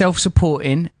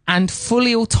self-supporting and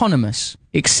fully autonomous,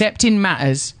 except in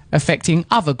matters affecting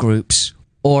other groups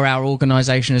or our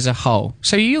organisation as a whole.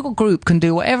 So your group can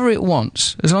do whatever it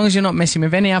wants, as long as you're not messing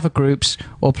with any other groups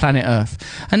or planet Earth.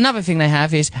 Another thing they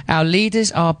have is, our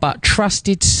leaders are but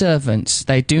trusted servants.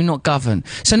 They do not govern.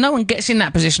 So no one gets in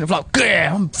that position of like,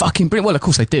 yeah, I'm fucking brilliant. Well, of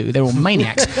course they do. They're all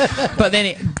maniacs. But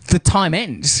then the time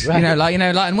ends. Right.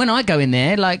 And when I go in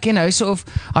there, sort of,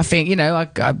 I think,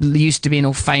 I used to being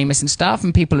all famous and stuff,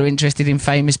 and people are interested in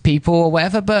famous people or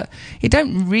whatever, but it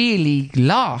don't really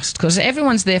last, because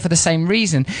everyone's there for the same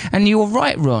reason. And you're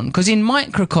right, Ron, because in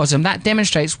microcosm that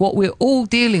demonstrates what we're all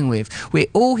dealing with. We're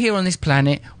all here on this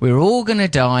planet, we're all going to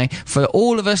die. For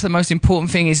all of us, the most important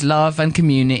thing is love and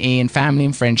community and family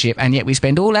and friendship, and yet we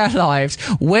spend all our lives.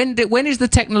 When is the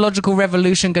technological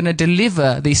revolution going to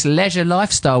deliver this leisure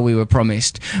lifestyle we were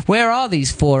promised? Where are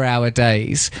these 4-hour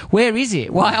days? Where is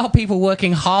it? Why are people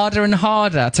working harder and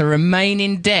harder to remain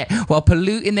in debt while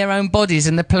polluting their own bodies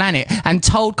and the planet, and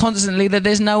told constantly that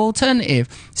there's no alternative?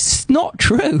 It's not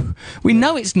true. We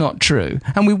know it's not true,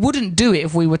 and we wouldn't do it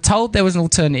if we were told there was an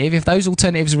alternative. If those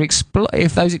alternatives were explored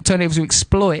and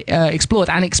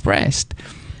expressed.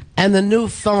 And the new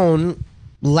phone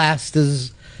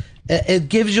lasts it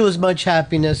gives you as much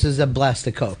happiness as a blast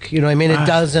of coke. You know what I mean? It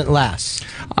doesn't last.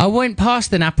 I went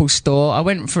past an Apple store. I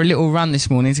went for a little run this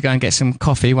morning to go and get some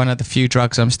coffee, one of the few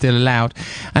drugs I'm still allowed.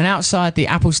 And outside the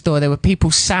Apple store, there were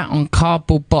people sat on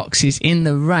cardboard boxes in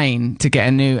the rain to get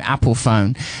a new Apple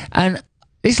phone. And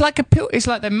it's like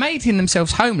they're making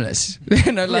themselves homeless.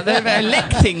 Like they're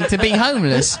electing to be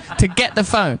homeless to get the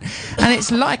phone. And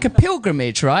it's like a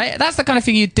pilgrimage, right? That's the kind of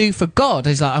thing you do for God.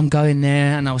 It's like, I'm going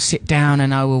there and I'll sit down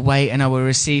and I will wait and I will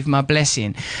receive my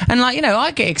blessing. And I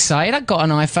get excited. I got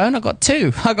an iPhone. I got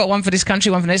 2. I got one for this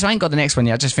country, one for this. I ain't got the next one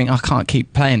yet. I just think I can't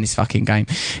keep playing this fucking game.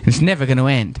 It's never going to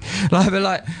end. But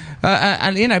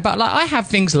I have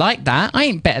things like that. I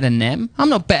ain't better than them. I'm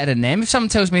not better than them. If someone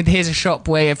tells me here's a shop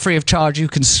where free of charge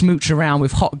you can smooch around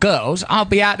with hot girls, I'll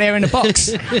be out there in a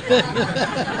box.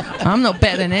 I'm not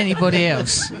better than anybody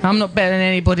else.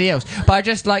 But I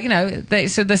just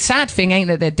so the sad thing ain't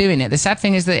that they're doing it. The sad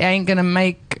thing is that it ain't going to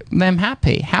make them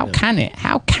happy. How can it?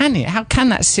 How can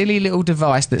that silly little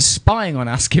device that's spying on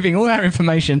us, giving all our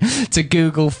information to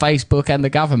Google, Facebook and the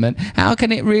government, how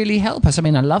can it really help us? I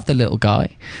mean, I love the little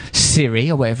guy,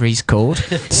 Siri or whatever he's called,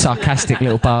 sarcastic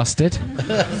little bastard.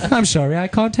 I'm sorry, I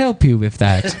can't help you with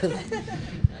that.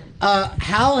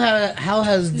 How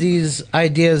has these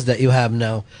ideas that you have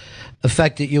now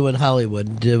affected you in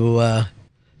Hollywood?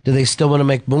 Do they still want to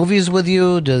make movies with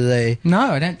you? Do they? No,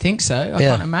 I don't think so. I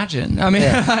can't imagine. I mean,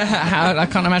 I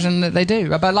can't imagine that they do.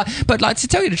 But like to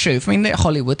tell you the truth, I mean,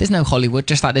 Hollywood. There's no Hollywood,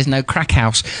 just like there's no crack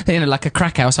house. You know, like a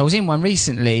crack house. I was in one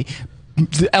recently.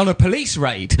 On a police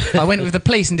raid. I went with the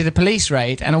police and did a police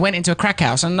raid, and I went into a crack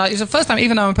house, and it was the first time,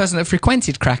 even though I'm a person that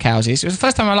frequented crack houses, it was the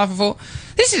first time in my life I thought,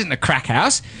 this isn't a crack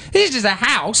house, this is just a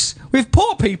house with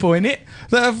poor people in it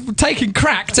that have taken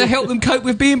crack to help them cope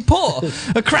with being poor.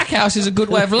 A crack house is a good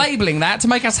way of labelling that to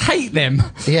make us hate them.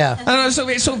 Yeah. And so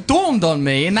it sort of dawned on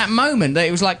me in that moment that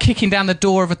it was like kicking down the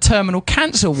door of a terminal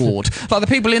cancer ward. Like the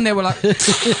people in there were like,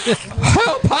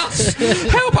 help us,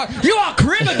 help us, you are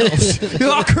criminals, you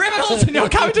are criminals and you're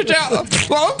coming to jail.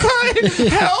 Okay,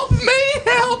 help me,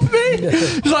 help me.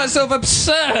 It's like sort of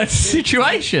absurd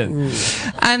situation.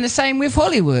 And the same with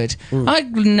Hollywood. I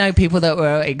know people that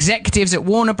were executives at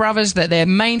Warner Brothers that their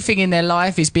main thing in their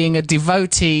life is being a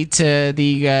devotee to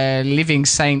the living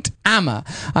saint Amma.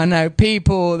 I know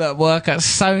people that work at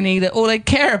Sony that all they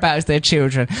care about is their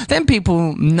children. Then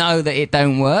people know that it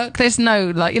don't work. There's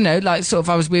no, like, you know, like sort of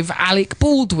I was with Alec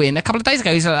Baldwin a couple of days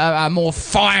ago. He's a more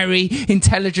fiery,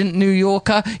 intelligent New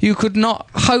Yorker you could not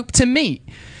hope to meet.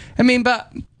 I mean,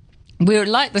 but we're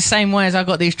like the same way as I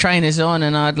got these trainers on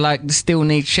and I'd like still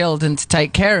need Sheldon to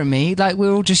take care of me. Like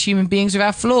we're all just human beings with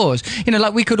our flaws. You know,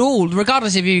 like we could all,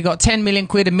 regardless if you got 10 million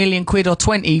quid, a million quid or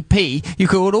 20p, you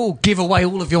could all give away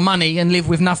all of your money and live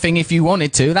with nothing if you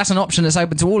wanted to. That's an option that's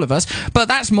open to all of us. But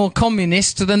that's more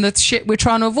communist than the shit we're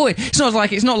trying to avoid. It's not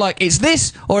like it's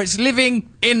this or it's living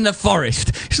in the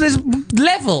forest. So there's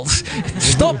levels.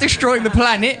 Stop destroying the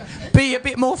planet. Be a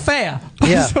bit more fair.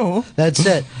 That's all. That's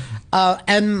it.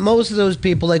 And most of those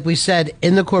people, like we said,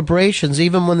 in the corporations,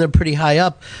 even when they're pretty high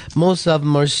up, most of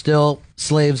them are still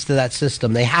slaves to that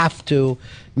system. They have to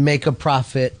make a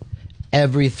profit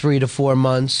every 3 to 4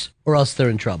 months or else they're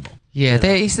in trouble. Yeah,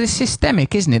 it's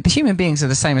systemic, isn't it? The human beings are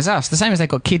the same as us. The same as they've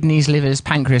got kidneys, livers,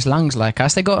 pancreas, lungs like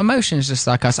us. They've got emotions just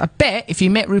like us. I bet if you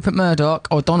met Rupert Murdoch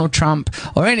or Donald Trump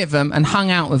or any of them and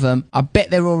hung out with them, I bet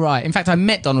they're all right. In fact, I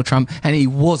met Donald Trump and he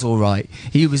was all right.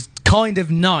 He was kind of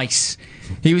nice.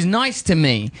 He was nice to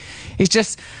me. It's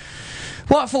just...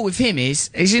 What I thought with him is,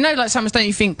 you know, like sometimes don't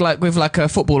you think, like, with, like, a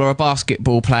football or a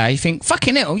basketball player, you think,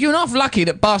 fucking hell, you're not lucky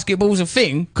that basketball's a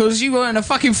thing, because you earn a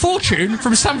fucking fortune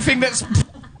from something that's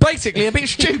basically a bit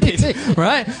stupid,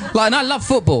 right? Like, and I love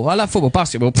football.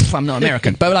 Basketball, I'm not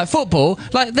American. But, like, football,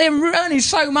 like, they're earning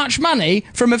so much money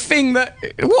from a thing that,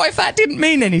 what if that didn't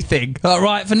mean anything? All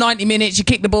right, for 90 minutes, you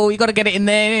kick the ball, you got to get it in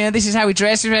there, you know, this is how we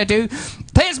dress, this is how we do.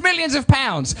 There's millions of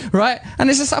pounds, right? And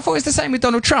I thought it's the same with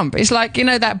Donald Trump. It's like, you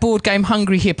know, that board game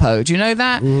Hungry Hippo. Do you know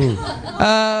that?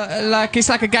 Like, it's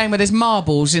like a game where there's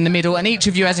marbles in the middle, and each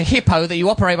of you has a hippo that you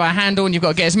operate by a handle, and you've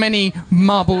got to get as many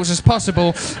marbles as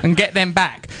possible and get them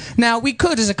back. Now, we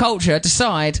could, as a culture,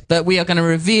 decide that we are going to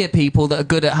revere people that are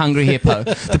good at Hungry Hippo.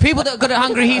 The people that are good at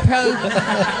Hungry Hippo,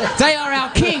 they are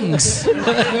our kings.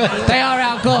 They are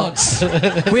our gods.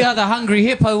 We are the Hungry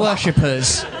Hippo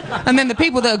worshippers. And then the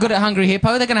people that are good at Hungry Hippo,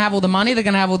 they're going to have all the money, they're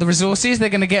going to have all the resources, they're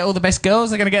going to get all the best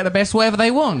girls, they're going to get the best whatever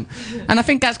they want. And I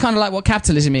think that's kind of like what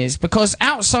capitalism is, because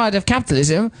outside of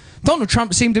capitalism, Donald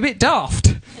Trump seemed a bit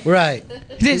daft. Right.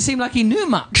 He didn't seem like he knew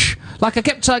much. Like, I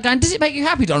kept going, does it make you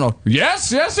happy, Donald?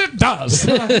 Yes, it does.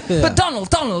 But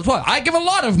Donald, what? I give a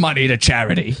lot of money to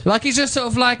charity. Like, he's just sort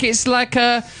of like, it's like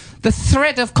the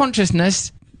thread of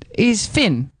consciousness is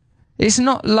thin. It's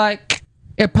not like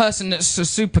a person that's a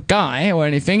super guy or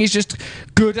anything. He's just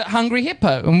good at Hungry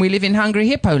Hippo, and we live in Hungry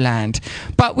Hippo land.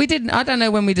 But we didn't, I don't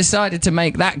know when we decided to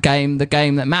make that game the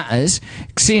game that matters,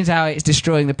 seeing how it's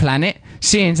destroying the planet,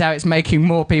 seeing how it's making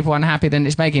more people unhappy than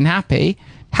it's making happy,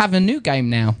 have a new game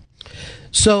now.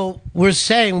 So we're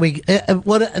saying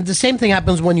the same thing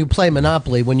happens when you play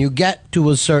Monopoly. When you get to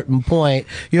a certain point,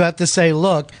 you have to say,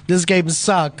 "Look, this game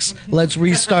sucks. Let's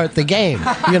restart the game."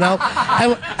 You know,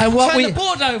 and what Turn the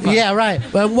board over. Yeah, right.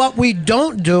 But what we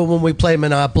don't do when we play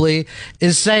Monopoly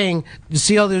is saying, "You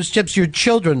see all those chips? Your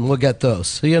children will get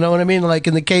those." You know what I mean? Like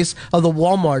in the case of the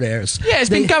Walmart heirs. Yeah, it's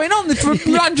been going on for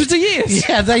hundreds of years.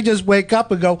 Yeah, they just wake up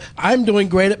and go, "I'm doing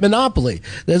great at Monopoly.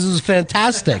 This is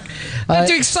fantastic." They're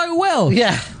doing so well.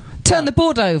 Yeah. Turn the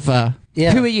board over.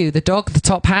 Yeah. Who are you? The dog? The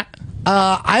top hat?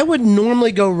 I would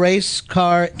normally go race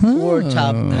car or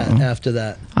top hat after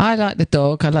that. I like the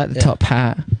dog. I like the top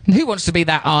hat. And who wants to be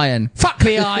that iron? Fuck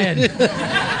the iron.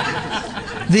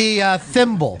 The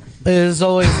thimble is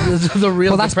always the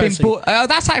real. Well, that's depressing. been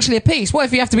that's actually a piece. What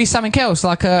if you have to be something else,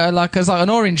 like an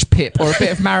orange pip or a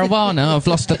bit of marijuana? I've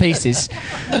lost to pieces.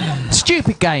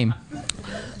 Stupid game.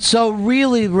 So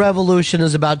really, Revolution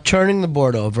is about turning the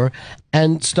board over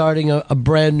and starting a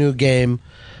brand new game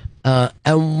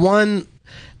And one,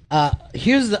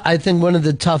 I think one of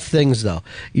the tough things, though.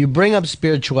 You bring up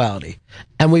spirituality,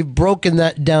 and we've broken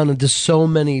that down into so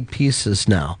many pieces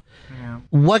now. Yeah.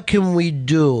 What can we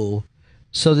do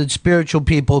so that spiritual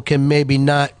people can maybe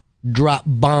not drop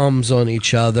bombs on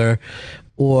each other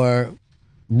or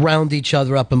round each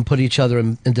other up and put each other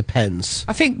into pens?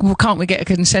 I think, well, can't we get a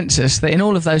consensus that in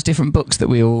all of those different books that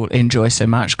we all enjoy so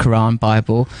much, Quran,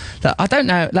 Bible, that I don't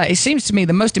know, like, it seems to me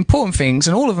the most important things,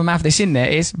 and all of them have this in there,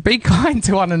 is be kind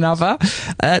to one another,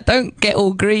 don't get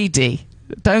all greedy.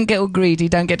 Don't get all greedy,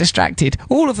 don't get distracted.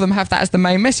 All of them have that as the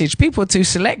main message. People are too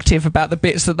selective about the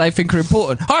bits that they think are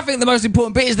important. I think the most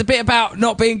important bit is the bit about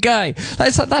not being gay.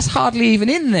 That's hardly even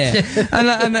in there.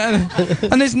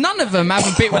 And there's none of them have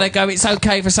a bit where they go, it's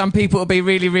okay for some people to be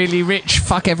really, really rich,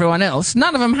 fuck everyone else.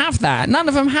 None of them have that. None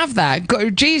of them have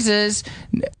that. Jesus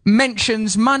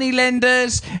mentions money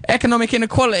lenders, economic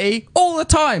inequality all the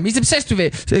time. He's obsessed with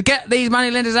it. So get these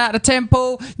money lenders out of the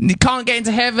temple. You can't get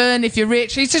into heaven if you're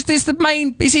rich. It's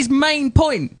his main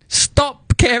point.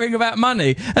 Stop caring about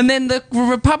money. And then the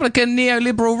Republican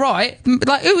neoliberal right,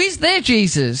 like, who is their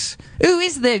Jesus? Who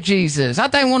is their Jesus? I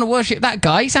don't want to worship that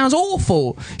guy. He sounds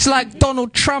awful. It's like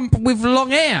Donald Trump with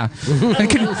long hair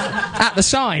at the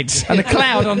sides and a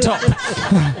cloud on top.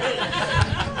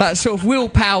 That sort of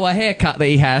willpower haircut that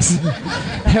he has,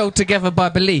 held together by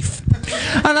belief.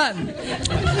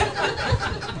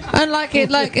 And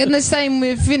the same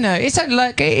with,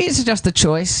 it's just a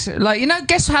choice.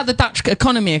 Guess how the Dutch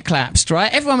economy had collapsed,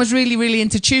 right? Everyone was really, really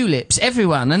into tulips.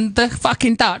 Everyone. And the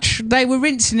fucking Dutch, they were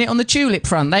rinsing it on the tulip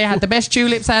front. They had the best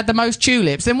tulips, they had the most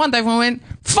tulips. Then one day everyone went,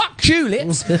 fuck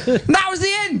tulips. And that was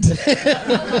the end.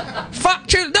 Fuck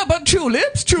tulips. No, but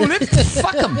tulips,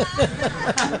 fuck them.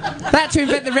 They had to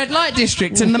invent the red light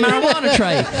district and the marijuana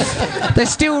trade. They're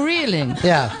still reeling.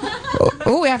 Yeah.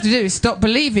 All we have to do is stop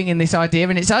believing in this idea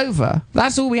and it's over.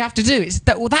 That's all we have to do.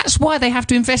 That's why they have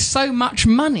to invest so much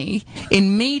money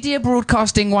in media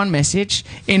broadcasting one message,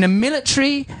 in a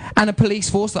military and a police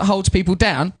force that holds people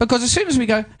down, because as soon as we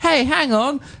go, hey, hang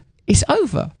on, it's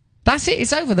over. That's it,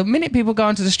 it's over. The minute people go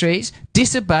onto the streets,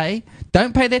 disobey,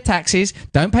 don't pay their taxes,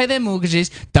 don't pay their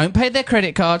mortgages, don't pay their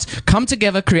credit cards, come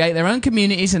together, create their own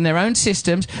communities and their own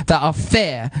systems that are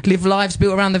fair, live lives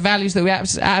built around the values that we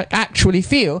actually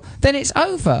feel, then it's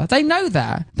over. They know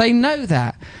that. They know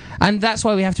that. And that's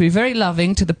why we have to be very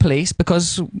loving to the police,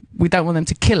 because we don't want them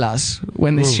to kill us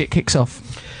when this shit kicks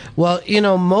off. Well,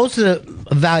 most of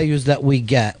the values that we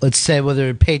get, let's say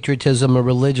whether patriotism or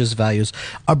religious values,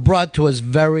 are brought to us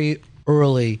very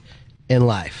early in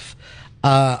life.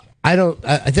 I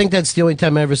think that's the only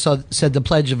time I ever said the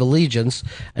Pledge of Allegiance.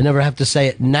 I never have to say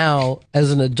it now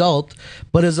as an adult,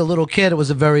 but as a little kid, it was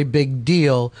a very big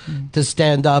deal to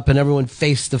stand up and everyone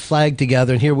faced the flag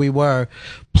together. And here we were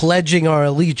pledging our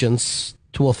allegiance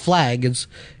to a flag. It's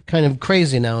kind of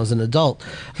crazy now as an adult,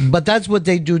 but that's what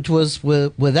they do to us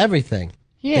with everything.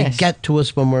 Yes. They get to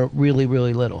us when we're really,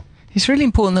 really little. It's really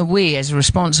important that we, as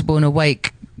responsible and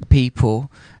awake people,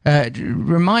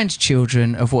 remind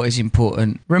children of what is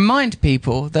important. Remind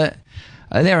people that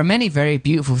there are many very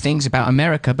beautiful things about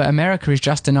America, but America is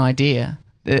just an idea.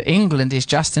 England is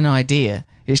just an idea.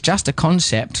 It's just a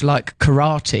concept, like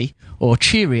karate or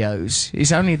Cheerios.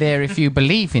 It's only there if you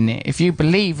believe in it. If you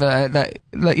believe and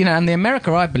the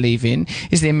America I believe in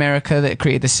is the America that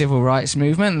created the civil rights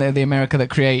movement, the America that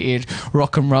created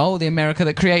rock and roll, the America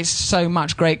that creates so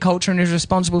much great culture and is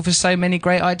responsible for so many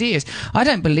great ideas. I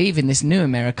don't believe in this new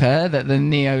America that the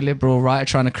neoliberal right are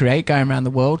trying to create, going around the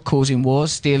world, causing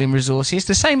wars, stealing resources,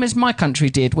 the same as my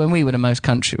country did when we were the most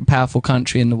powerful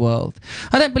country in the world.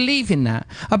 I don't believe in that.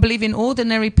 I believe in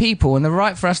ordinary people and the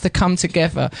right for us to come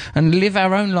together and live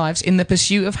our own lives in the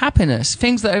pursuit of happiness.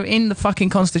 Things that are in the fucking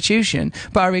Constitution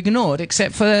but are ignored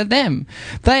except for them.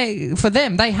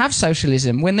 They have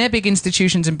socialism. When their big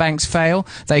institutions and banks fail,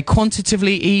 they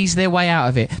quantitatively ease their way out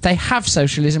of it. They have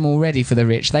socialism already for the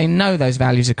rich. They know those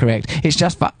values are correct. It's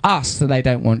just for us that they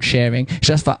don't want sharing. It's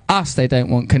just for us they don't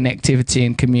want connectivity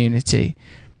and community.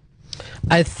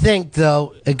 I think,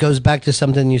 though, it goes back to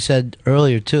something you said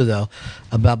earlier, too, though,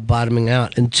 about bottoming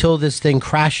out. Until this thing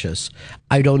crashes,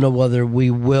 I don't know whether we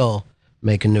will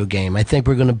make a new game. I think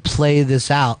we're going to play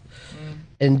this out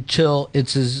until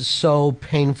it's so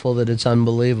painful that it's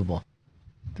unbelievable.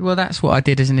 Well, that's what I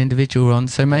did as an individual, Ron.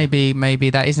 So maybe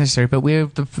that is necessary. But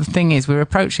the thing is, we're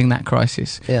approaching that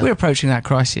crisis. Yeah. We're approaching that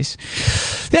crisis.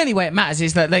 The only way it matters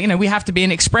is that we have to be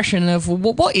an expression of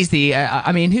what is the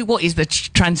what is the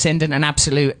transcendent and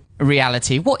absolute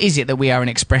reality? What is it that we are an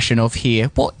expression of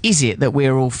here? What is it that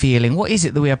we're all feeling? What is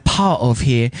it that we are part of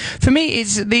here? For me,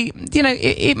 it's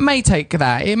it may take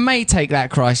that. It may take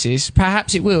that crisis.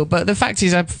 Perhaps it will. But the fact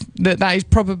is that is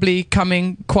probably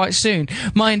coming quite soon.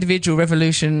 My individual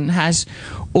revolution has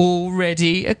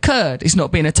already occurred. It's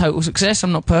not been a total success.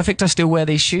 I'm not perfect. I still wear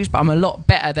these shoes, but I'm a lot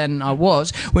better than I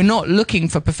was. We're not looking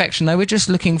for perfection, though. We're just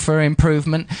looking for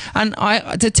improvement. And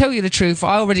to tell you the truth,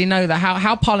 I already know that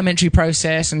how parliamentary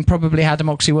process and probably how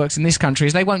democracy works in this country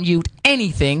is they won't yield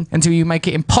anything until you make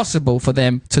it impossible for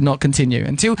them to not continue.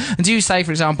 Until you say,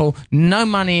 for example, no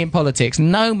money in politics,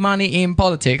 no money in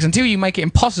politics, until you make it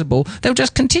impossible, they'll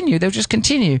just continue. They'll just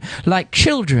continue like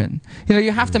children.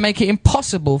 You have to make it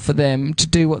impossible for them to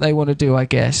do what they want to do, I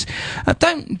guess.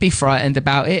 Don't be frightened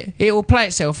about it. It will play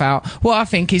itself out. What I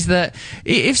think is that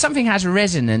if something has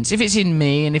resonance, if it's in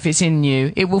me and if it's in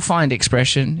you, it will find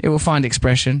expression. It will find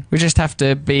expression. We just have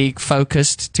to be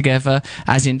focused together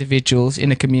as individuals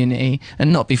in a community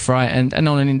and not be frightened, and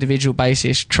on an individual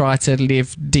basis try to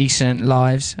live decent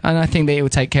lives. And I think that it will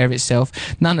take care of itself.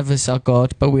 None of us are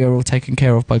God, but we are all taken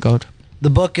care of by God. The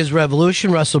book is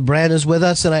Revolution. Russell Brand is with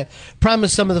us, and I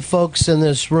promised some of the folks in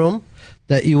this room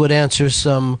that you would answer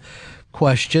some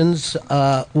questions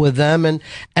with them.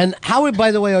 And Howard,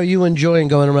 by the way, are you enjoying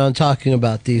going around talking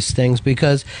about these things?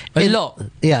 Because a lot.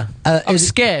 Yeah. I was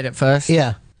scared at first.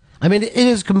 Yeah. I mean, it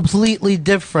is completely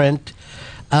different.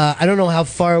 I don't know how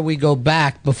far we go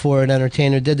back before an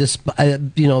entertainer did this.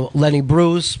 Lenny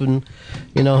Bruce, and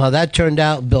how that turned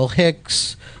out. Bill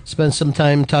Hicks spent some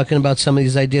time talking about some of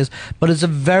these ideas. But it's a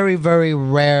very, very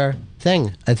rare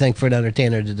thing, I think, for an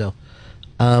entertainer to do.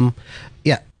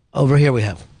 Over here we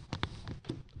have.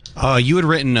 You had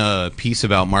written a piece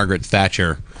about Margaret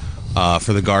Thatcher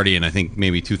for The Guardian, I think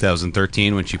maybe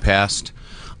 2013 when she passed.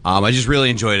 I just really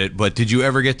enjoyed it, but did you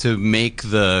ever get to make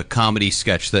the comedy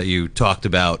sketch that you talked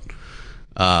about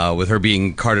with her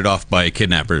being carted off by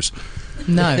kidnappers?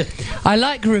 No, I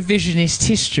like revisionist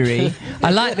history.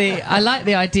 I like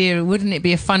the idea. Wouldn't it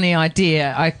be a funny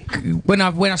idea? When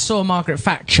I saw Margaret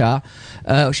Thatcher,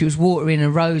 she was watering a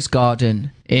rose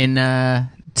garden in.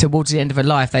 Towards the end of her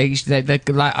life, me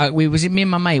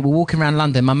and my mate were walking around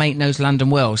London. My mate knows London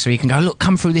well, so he can go, look,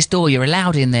 come through this door, you're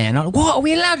allowed in there. And I'm like, what, are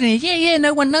we allowed in here? Yeah,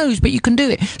 no one knows, but you can do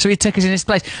it. So he took us in this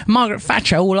place. Margaret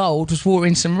Thatcher, all old, was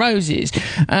watering some roses,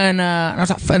 and I was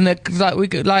like,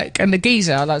 and the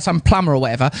geezer, like some plumber or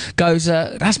whatever, goes,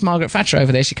 that's Margaret Thatcher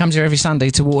over there. She comes here every Sunday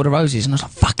to water roses. And I was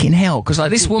like, fucking hell, because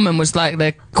this woman was like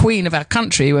the queen of our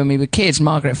country when we were kids,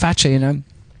 Margaret Thatcher,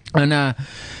 And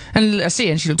I see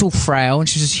her, and she looked all frail, and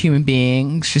she was just a human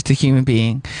being. She's just a human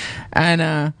being. And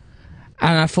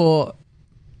I thought,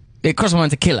 it crossed my mind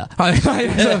to kill her.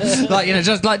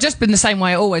 Just in the same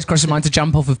way it always crosses my mind to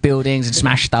jump off of buildings and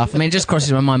smash stuff. I mean, it just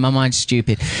crosses my mind. My mind's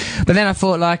stupid. But then I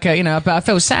thought, but I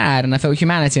felt sad, and I felt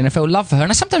humanity, and I felt love for her.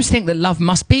 And I sometimes think that love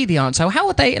must be the answer. How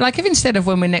would they, if instead of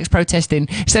when we're next protesting,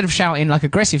 instead of shouting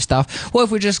aggressive stuff, what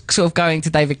if we're just sort of going to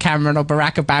David Cameron or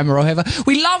Barack Obama or whoever?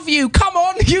 We love you. Come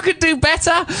on, you could do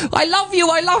better. I love you.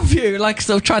 I love you. Sort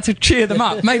of try to cheer them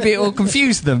up. Maybe it will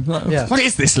confuse them. What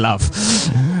is this love?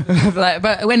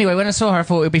 But anyway, when I saw her, I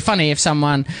thought it would be funny if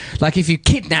someone, if you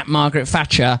kidnap Margaret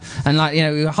Thatcher and,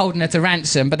 you were holding her to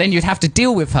ransom, but then you'd have to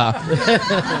deal with her.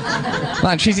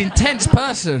 She's an intense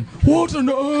person. What on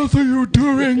earth are you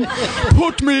doing?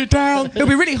 Put me down. It would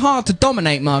be really hard to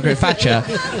dominate Margaret Thatcher.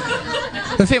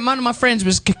 I think one of my friends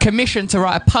was commissioned to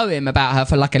write a poem about her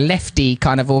for a lefty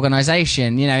kind of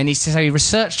organisation, and he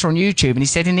researched her on YouTube, and he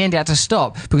said in the end he had to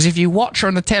stop because if you watch her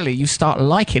on the telly, you start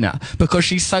liking her because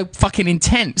she's so fucking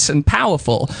intense and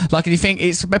powerful. You think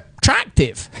it's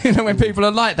attractive, when people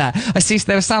are like that. I see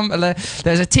there's a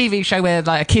TV show where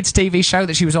a kids TV show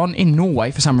that she was on in Norway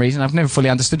for some reason. I've never fully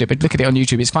understood it, but look at it on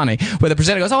YouTube. It's funny. Where the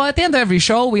presenter goes, at the end of every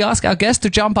show, we ask our guests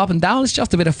to jump up and down. It's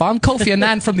just a bit of fun. Kofi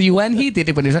Annan from the UN, he did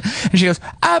it when he was, and she goes,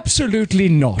 absolutely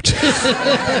not.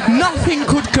 Nothing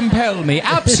could compel me.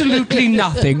 Absolutely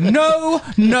nothing. No.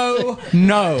 You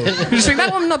just think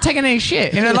that woman not taking any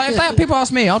shit. If people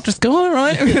ask me, I'll just go, all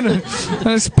right. And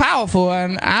it's powerful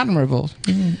and admirable.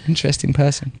 Interesting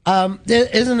person.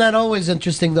 Isn't that always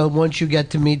interesting, though, once you get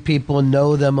to meet people and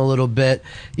know them a little bit,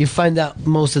 you find out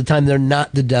most of the time they're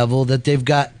not the devil, that they've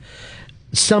got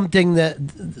something that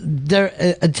they're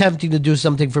attempting to do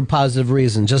something for positive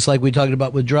reasons, just like we talked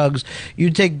about with drugs. You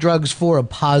take drugs for a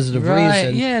positive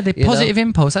reason. Yeah, the positive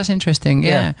impulse. That's interesting.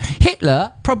 Yeah.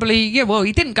 Hitler probably,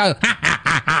 he didn't go,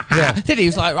 did he? He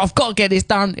was like, I've got to get this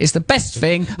done. It's the best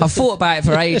thing. I've thought about it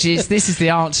for ages. This is the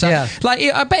answer. Yeah.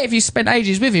 I bet if you spent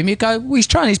ages with him, you'd go, well, he's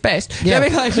trying his best. Yeah. You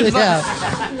know what I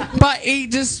mean? But he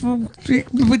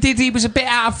was a bit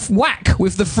out of whack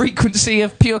with the frequency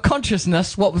of pure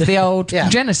consciousness, what with the old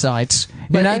genocides,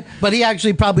 you know? But he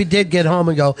actually probably did get home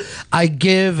and go, I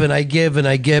give and I give and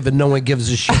I give and no one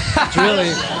gives a shit. It's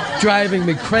really driving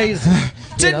me crazy.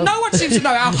 No one seems to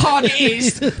know how hard it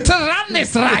is to run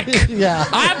this Reich. Yeah.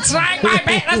 I'm trying my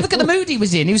best. Let's look at the mood he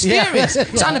was in. He was furious.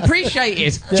 It's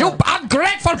unappreciated. You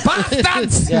ungrateful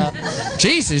bastards.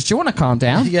 Jesus, do you want to calm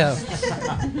down? Yeah.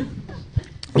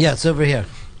 It's over here.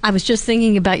 I was just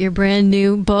thinking about your brand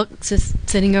new book, just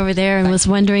sitting over there, and was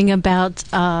wondering about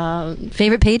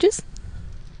favorite pages.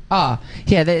 Yeah,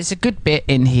 there's a good bit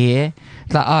in here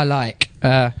that I like.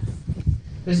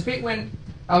 There's a bit when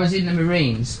I was in the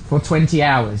Marines for 20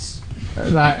 hours,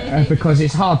 because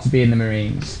it's hard to be in the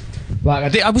Marines.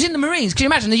 I was in the Marines. Can you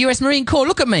imagine the US Marine Corps?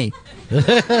 Look at me.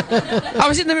 I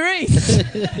was in the Marines.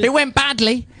 It went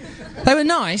badly. They were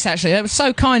nice, actually. They were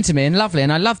so kind to me and lovely,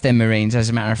 and I loved them Marines, as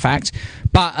a matter of fact.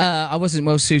 But I wasn't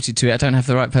well suited to it. I don't have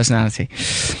the right personality.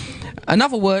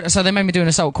 Another word, so they made me do an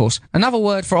assault course. Another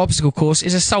word for obstacle course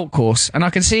is assault course, and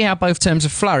I can see how both terms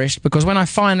have flourished, because when I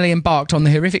finally embarked on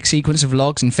the horrific sequence of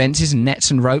logs and fences and nets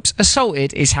and ropes,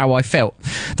 assaulted is how I felt.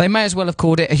 They may as well have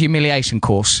called it a humiliation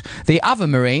course. The other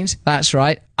Marines, that's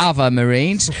right, other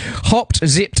Marines, hopped,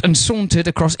 zipped and sauntered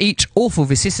across each awful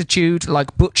vicissitude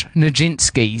like Butch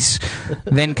Nijinsky's.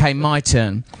 Then came my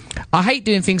turn. I hate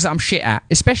doing things that I'm shit at,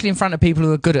 especially in front of people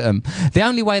who are good at them. The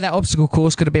only way that obstacle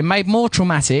course could have been made more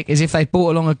traumatic is if they'd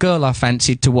brought along a girl I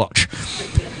fancied to watch.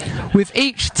 With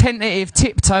each tentative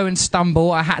tiptoe and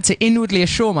stumble, I had to inwardly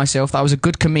assure myself that I was a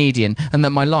good comedian and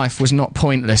that my life was not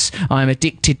pointless. I am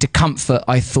addicted to comfort,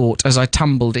 I thought, as I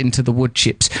tumbled into the wood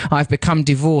chips. I've become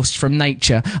divorced from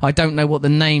nature. I don't know what the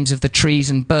names of the trees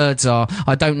and birds are.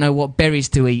 I don't know what berries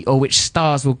to eat or which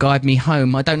stars will guide me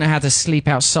home. I don't know how to sleep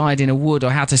outside in a wood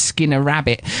or how to skin a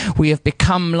rabbit. We have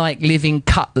become like living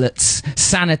cutlets,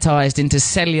 sanitized into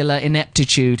cellular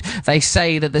ineptitude. They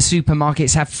say that the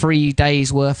supermarkets have 3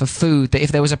 days' worth of food, that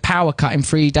if there was a power cut in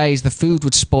 3 days, the food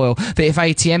would spoil, that if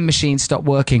ATM machines stopped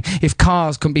working, if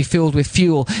cars couldn't be filled with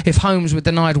fuel, if homes were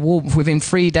denied warmth, within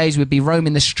 3 days we'd be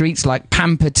roaming the streets like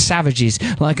pampered savages,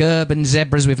 like urban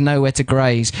zebras with nowhere to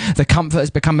graze. The comfort has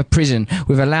become a prison.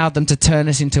 We've allowed them to turn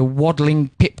us into waddling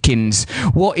pipkins.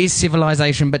 What is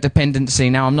civilization but dependency?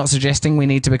 Now, I'm not suggesting we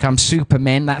need to become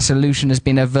supermen. That solution has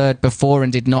been averred before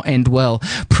and did not end well.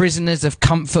 Prisoners of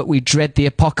comfort, we dread the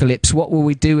apocalypse. What will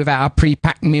we do without our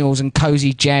pre-packed meals and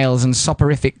cosy jails and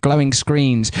soporific glowing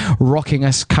screens rocking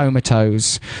us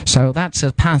comatose? So that's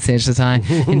a passage that I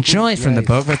enjoyed from the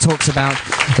book that talks about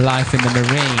life in the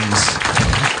Marines.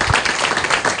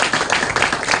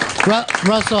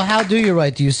 Russell, how do you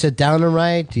write? Do you sit down and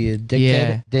write? Do you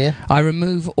dictate it? I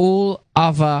remove all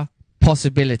other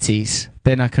possibilities,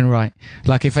 then I can write.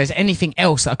 Like if there's anything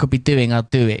else that I could be doing, I'll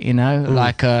do it, you know?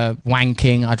 Like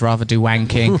wanking, I'd rather do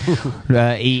wanking.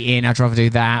 Eating, I'd rather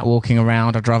do that. Walking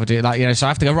around, I'd rather do it. Like, you know, so I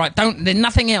have to go, right, there's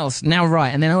nothing else, now write.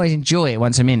 And then I always enjoy it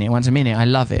once a minute, I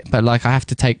love it. But like I have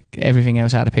to take everything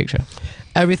else out of the picture.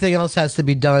 Everything else has to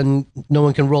be done. No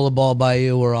one can roll a ball by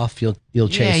you or off. You'll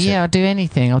chase it. Yeah, I'll do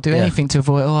anything. I'll do anything to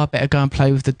avoid. Oh, I better go and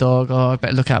play with the dog. Oh, I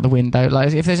better look out the window.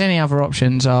 Like if there's any other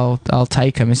options, I'll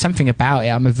take them. There's something about it.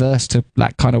 I'm averse to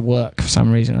that kind of work for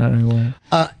some reason. I don't know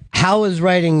why. How is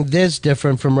writing this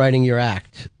different from writing your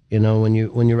act? You know, when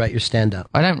you write your stand-up.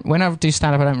 When I do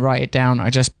stand-up, I don't write it down. I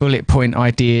just bullet point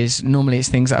ideas. Normally it's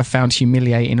things that I've found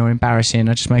humiliating or embarrassing.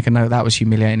 I just make a note that was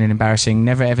humiliating and embarrassing.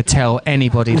 Never ever tell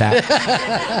anybody that.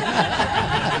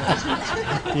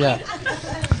 Yeah.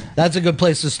 That's a good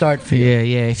place to start for you.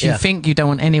 Yeah. If you think you don't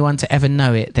want anyone to ever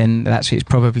know it, then it's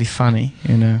probably funny,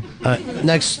 you know.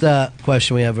 Next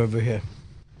question we have over here.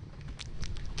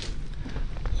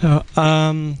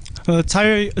 The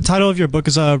title of your book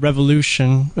is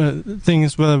Revolution.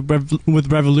 Things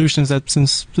with revolutions that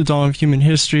since the dawn of human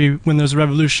history, when there's a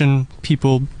revolution,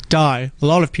 people die. A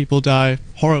lot of people die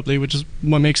horribly, which is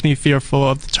what makes me fearful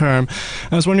of the term.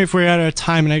 I was wondering if we're at a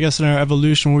time, and I guess in our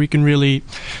evolution, where we can really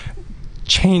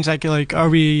change, like are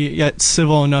we yet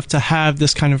civil enough to have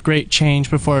this kind of great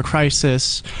change before a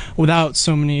crisis without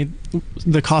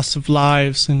the cost of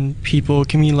lives and people?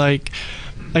 Can we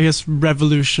I guess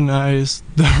revolutionize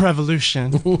the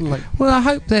revolution? Well, I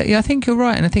hope that. I think you're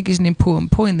right, and I think it's an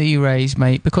important point that you raise,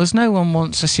 mate, because no one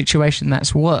wants a situation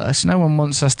that's worse. No one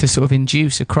wants us to sort of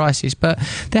induce a crisis, but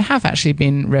there have actually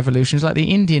been revolutions, like the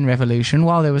Indian Revolution.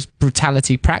 While there was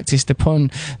brutality practiced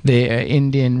upon the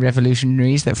Indian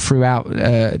revolutionaries that threw out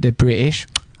the British,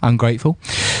 ungrateful,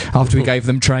 after we gave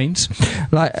them trains,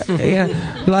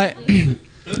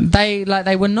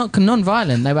 they were not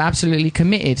non-violent. They were absolutely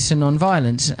committed to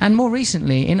non-violence. And more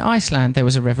recently, in Iceland, there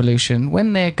was a revolution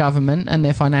when their government and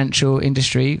their financial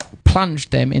industry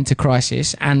plunged them into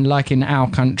crisis. And like in our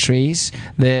countries,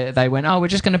 they went, "Oh, we're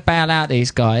just going to bail out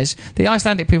these guys." The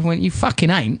Icelandic people went, "You fucking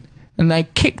ain't." And they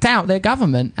kicked out their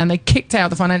government and they kicked out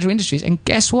the financial industries. And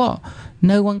guess what?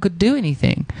 No one could do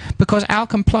anything because our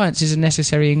compliance is a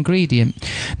necessary ingredient.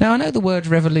 Now, I know the word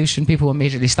revolution, people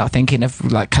immediately start thinking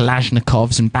of like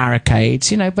Kalashnikovs and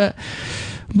barricades, but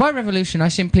by revolution, I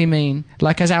simply mean,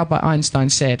 like as Albert Einstein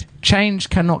said, change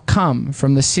cannot come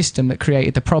from the system that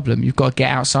created the problem. You've got to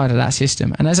get outside of that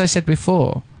system. And as I said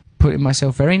before, putting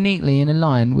myself very neatly in a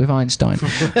line with Einstein,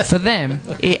 for them,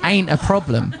 it ain't a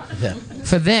problem. Yeah.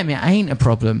 For them, it ain't a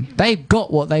problem. They've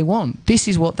got what they want. This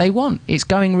is what they want. It's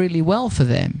going really well for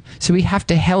them. So we have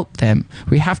to help them.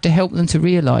 We have to help them to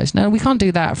realise, no, we can't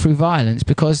do that through violence,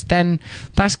 because then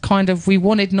that's kind of, we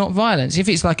wanted not violence. If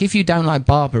it's like, if you don't like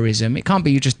barbarism, it can't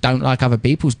be you just don't like other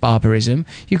people's barbarism.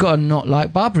 You've got to not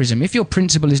like barbarism. If your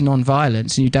principle is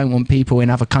non-violence and you don't want people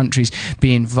in other countries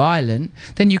being violent,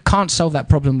 then you can't solve that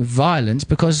problem with violence,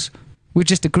 because we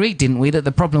just agreed, didn't we, that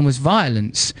the problem was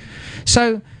violence.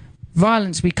 So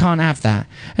violence, we can't have that.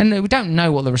 And we don't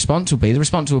know what the response will be. The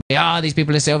response will be, these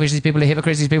people are selfish, these people are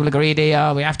hypocrites, these people are greedy,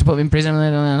 we have to put them in prison,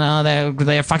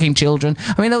 they're fucking children.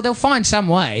 I mean, they'll find some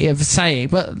way of saying,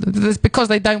 but it's because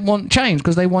they don't want change,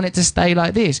 because they want it to stay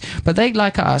like this. But they,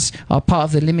 like us, are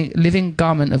part of the living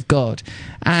garment of God,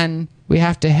 and we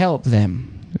have to help them.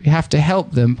 We have to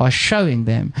help them by showing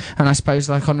them. And I suppose,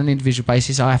 like on an individual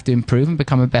basis, I have to improve and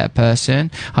become a better person.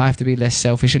 I have to be less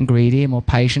selfish and greedy, and more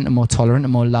patient and more tolerant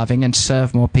and more loving, and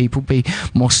serve more people, be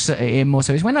more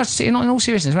service. When I was, in all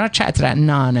seriousness, when I chatted to that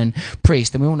nun and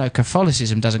priest, and we all know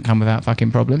Catholicism doesn't come without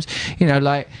fucking problems,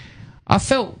 I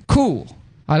felt cool.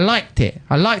 I liked it.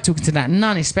 I liked talking to that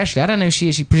nun especially. I don't know who she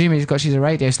is. She presumably she's a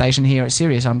radio station here at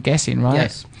Sirius, I'm guessing, right?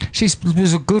 Yes. She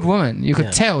was a good woman. You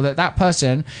could tell that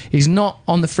person is not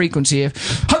on the frequency of,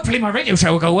 hopefully my radio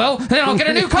show will go well, and then I'll get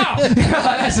a new car.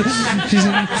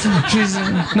 she's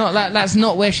not that. That's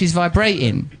not where she's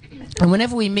vibrating. And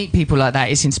whenever we meet people like that,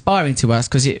 it's inspiring to us,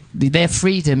 because their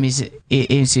freedom is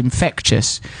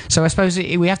infectious. So I suppose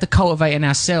we have to cultivate in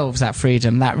ourselves that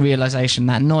freedom, that realization,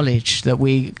 that knowledge that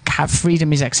we have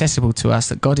freedom is accessible to us,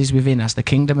 that God is within us, the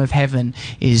kingdom of heaven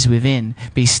is within.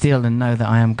 Be still and know that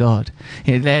I am God.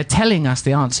 They're telling us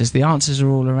the answers. The answers are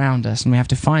all around us, and we have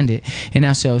to find it in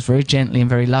ourselves very gently and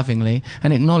very lovingly,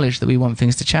 and acknowledge that we want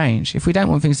things to change. If we don't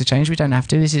want things to change, we don't have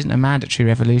to. This isn't a mandatory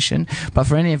revolution, but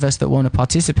for any of us that want to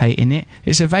participate in it,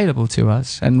 it's available to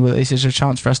us, and this is a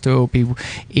chance for us to all be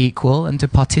equal and to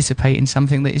participate in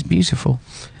something that is beautiful.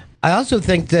 I also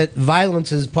think that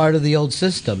violence is part of the old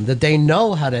system, that they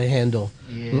know how to handle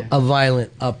a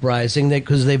violent uprising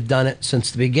because they've done it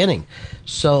since the beginning.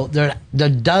 So there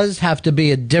does have to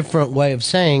be a different way of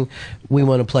saying we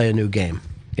want to play a new game.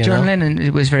 John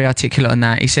Lennon was very articulate on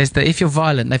that. He says that if you're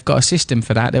violent, they've got a system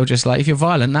for that. They'll just if you're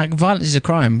violent, violence is a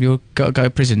crime. You've got to go to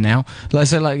prison now.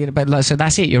 So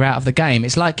that's it. You're out of the game.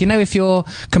 It's like, if you're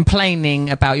complaining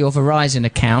about your Verizon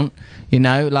account, my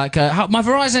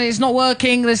Verizon is not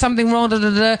working. There's something wrong.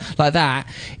 Like that.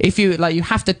 If you you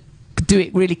have to do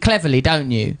it really cleverly,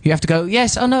 don't you? You have to go,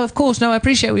 yes, oh no, of course, no, I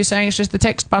appreciate what you're saying, it's just the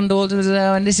text bundle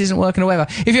and this isn't working or whatever.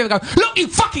 If you ever go, look, you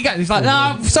fucking go, it's like,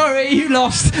 no, sorry, you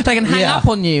lost. They can hang up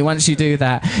on you once you do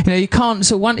that. You can't,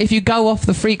 if you go off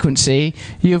the frequency,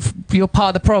 you're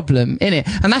part of the problem, innit?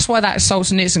 And that's why that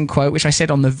Solzhenitsyn quote, which I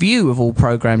said on The View of all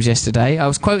programmes yesterday, I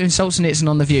was quoting Solzhenitsyn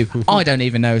on The View. I don't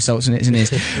even know who Solzhenitsyn is.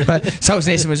 But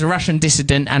Solzhenitsyn was a Russian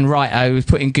dissident and writer who was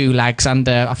put in gulags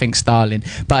under, I think, Stalin.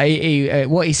 But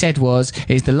what he said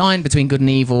is the line between good and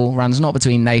evil runs not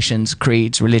between nations,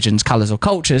 creeds, religions, colours or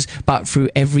cultures, but through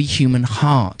every human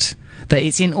heart. That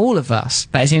it's in all of us.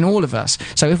 That is in all of us.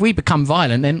 So if we become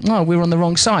violent, then we're on the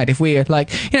wrong side. If we're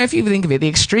if you think of it, the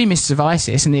extremists of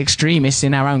ISIS and the extremists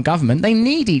in our own government, they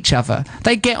need each other.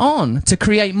 They get on to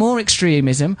create more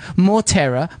extremism, more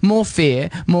terror, more fear,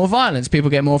 more violence. People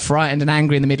get more frightened and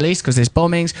angry in the Middle East because there's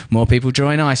bombings. More people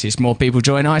join ISIS. More people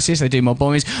join ISIS. They do more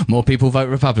bombings. More people vote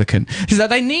Republican. So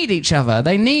they need each other.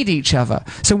 They need each other.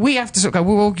 So we have to sort of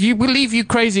go, we'll leave you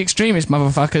crazy extremist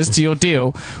motherfuckers to your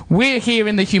deal. We're here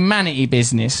in the humanity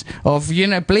business of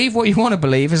believe what you want to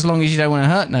believe as long as you don't want to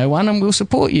hurt no one, and we'll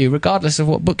support you regardless of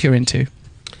what book you're into.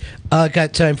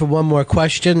 Got time for one more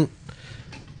question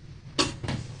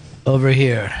over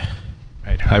here.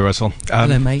 Right. Hi, Russell.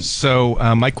 Hello, mate. So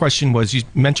my question was, you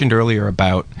mentioned earlier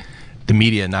about the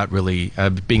media not really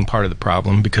being part of the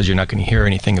problem because you're not going to hear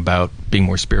anything about being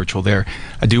more spiritual there.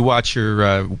 I do watch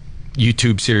your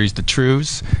YouTube series, The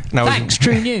Truths. And Thanks,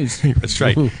 True News. That's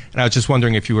right. And I was just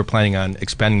wondering if you were planning on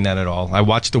expanding that at all. I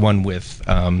watched the one with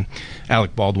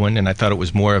Alec Baldwin, and I thought it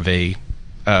was more of a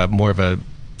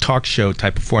talk show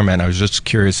type of format. I was just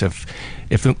curious if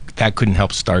that couldn't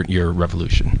help start your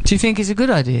revolution. Do you think it's a good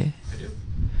idea?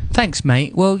 Thanks,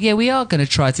 mate. Well, yeah, we are going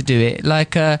to try to do it.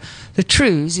 Like, The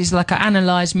Truths is like an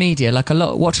analysed media. Like,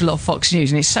 watch a lot of Fox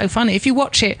News, and it's so funny. If you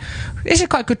watch it, it's a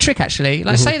quite good trick, actually.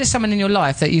 Like, say there's someone in your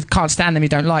life that you can't stand them, you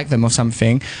don't like them or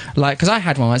something. Like, because I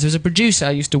had one once. There was a producer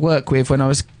I used to work with when I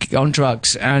was on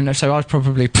drugs, and so I was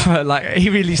probably, like, he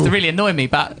really used to really annoy me,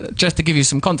 but just to give you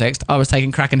some context, I was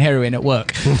taking crack and heroin at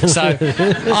work. So,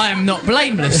 I am not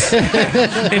blameless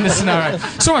in the scenario.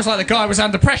 It's almost like the guy was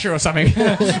under pressure or something.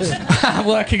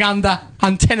 Working under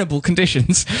untenable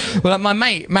conditions. Well, like, my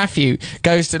mate Matthew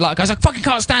goes to, like, I fucking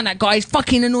can't stand that guy, he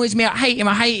fucking annoys me, I hate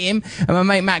him. And my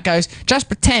mate Matt goes, just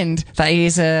pretend that he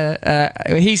is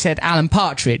he said Alan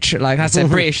Partridge, like that's a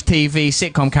British TV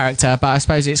sitcom character, but I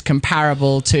suppose it's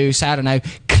comparable to, say, I don't know,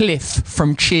 Cliff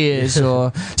from Cheers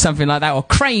or something like that, or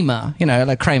Kramer, you know,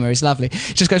 like Kramer is lovely.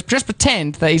 Just goes, just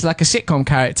pretend that he's like a sitcom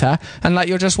character and like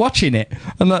you're just watching it.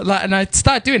 And and I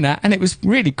started doing that, and it was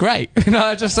really great. You know,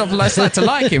 I just sort of started to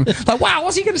like him. Like, wow,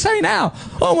 what's he going to say now?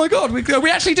 Oh my God, are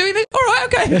we actually doing it? All right,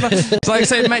 okay. So like I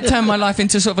said, it turned my life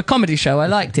into sort of a comedy show. I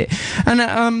liked it.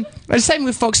 And the same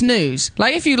with Fox News.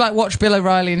 Like, if you like watch Bill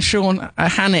O'Reilly and Sean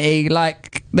Hannity,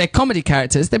 like they're comedy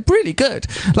characters, they're really good.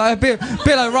 Like Bill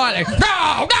O'Reilly,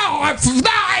 no,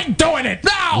 I ain't doing it.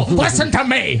 No, listen to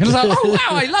me. And it's like, oh wow,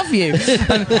 I love you.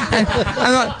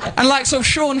 And like sort of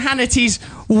Sean Hannity's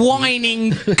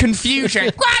whining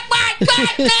confusion.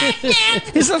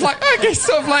 It's sort of like, okay, it's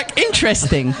sort of like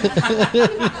interesting,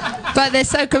 but they're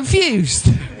so confused.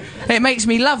 It makes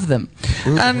me love them.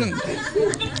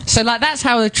 So like that's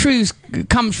how The Truth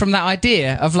comes from, that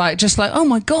idea of like, just like, oh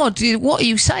my God, what are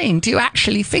you saying? Do you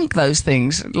actually think those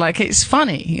things? Like, it's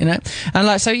funny, you know? And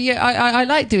like, so yeah, I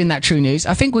like doing that True News.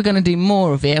 I think we're going to do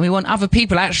more of it, and we want other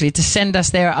people actually to send us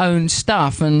their own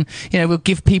stuff, and you know, we'll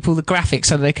give people the graphics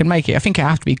so that they can make it. I think it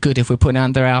have to be good if we're putting it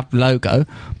under our logo,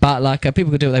 but like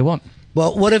people can do what they want.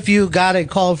 Well, what if you got a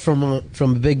call from a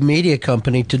big media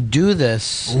company to do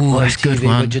this on that's TV? good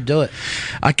one. Would you do it?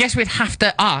 I guess we'd have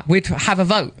a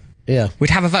vote. Yeah. We'd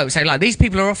have a vote. Say, like, these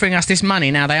people are offering us this money.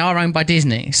 Now, they are owned by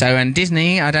Disney. So, and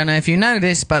Disney, I don't know if you know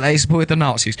this, but they support the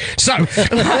Nazis. So,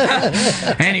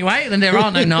 anyway, then there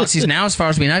are no Nazis now, as far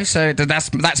as we know, so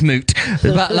that's moot.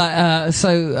 But,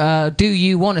 like, do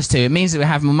you want us to? It means that we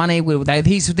have more money.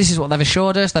 This is what they've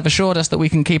assured us. They've assured us that we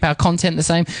can keep our content the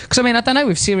same. Because, I mean, I don't know,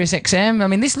 with Sirius XM, I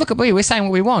mean, look at we're saying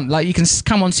what we want. Like, you can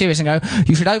come on Sirius and go,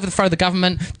 you should overthrow the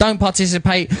government, don't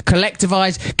participate,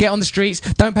 collectivise, get on the streets,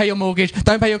 don't pay your mortgage,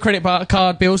 don't pay your credit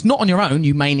card bills, not on your own,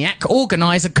 you maniac.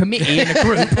 Organise a committee in a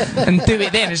group and do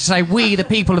it then. And say, we, the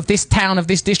people of this town, of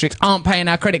this district, aren't paying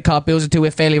our credit card bills until we're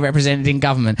fairly represented in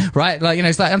government, right? Like, you know,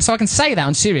 it's like, and so I can say that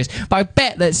on Sirius, but I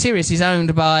bet that Sirius is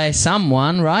owned by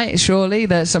someone, right? Surely,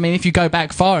 that's, I mean, if you go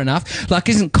back far enough, like,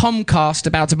 isn't Comcast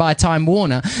about to buy Time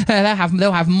Warner?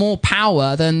 They'll have more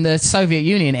power than the Soviet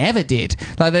Union ever did.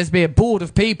 Like, there's be a board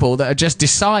of people that are just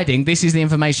deciding, this is the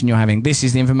information you're having, this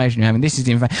is the information you're having, this is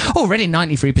the information. Already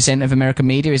 93% of American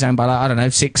media is owned by, like, I don't know,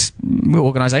 6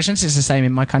 organisations. It's the same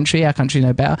in my country. Our country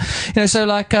know better. You know, so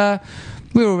like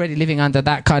we're already living under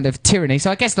that kind of tyranny.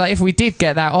 So I guess, like, if we did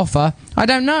get that offer, I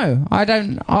don't know. I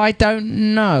don't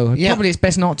know. Yeah. Probably it's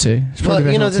best not to.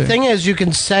 Well, you know, the thing is, you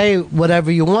can say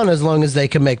whatever you want as long as they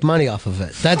can make money off of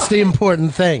it. That's the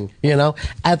important thing, you know.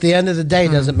 At the end of the day,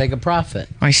 it doesn't make a profit.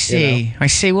 I see. You know? I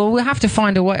see. Well, we'll have to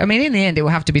find a way. I mean, in the end, it will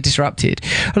have to be disrupted.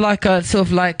 Like, sort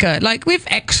of like with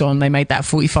Exxon, they made that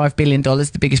 $45 billion,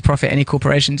 the biggest profit any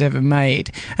corporation's ever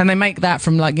made. And they make that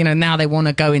from, like, you know, now they want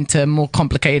to go into more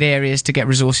complicated areas to get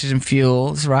resources and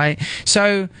fuels, right?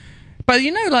 So, but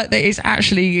you know, like,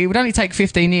 it would only take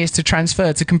 15 years to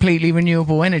transfer to completely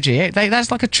renewable energy.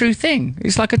 That's like a true thing.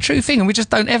 It's like a true thing, and we just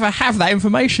don't ever have that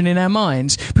information in our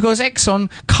minds because Exxon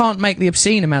can't make the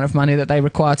obscene amount of money that they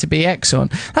require to be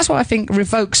Exxon. That's why I think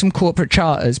revoke some corporate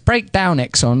charters, break down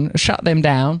Exxon, shut them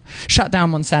down, shut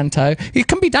down Monsanto. It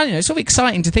can be done, you know. It's sort of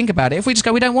exciting to think about it. If we just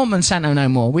go, we don't want Monsanto no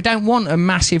more. We don't want a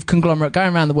massive conglomerate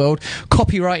going around the world,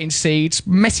 copyrighting seeds,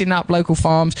 messing up local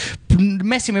farms,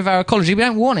 messing with our ecology. We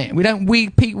don't want it. We don't don't. We're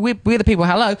the people.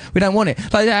 Hello, we don't want it.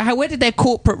 Like, where did their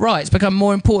corporate rights become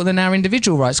more important than our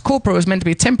individual rights? Corporate was meant to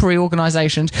be temporary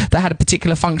organisations that had a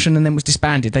particular function and then was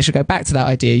disbanded. They should go back to that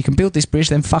idea. You can build this bridge,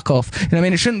 then fuck off. You know what I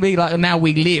mean? It shouldn't be like now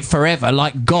we live forever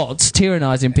like gods,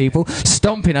 tyrannising people,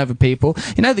 stomping over people.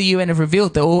 You know, the UN have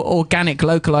revealed that organic,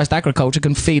 localised agriculture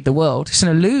can feed the world. It's an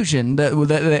illusion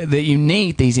that you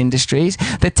need these industries.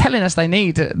 They're telling us they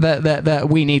need that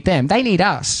we need them. They need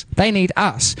us. They need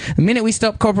us. The minute we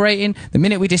stop cooperating, the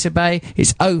minute we disobey,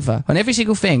 it's over. On every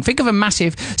single thing. Think of a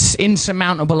massive,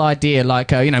 insurmountable idea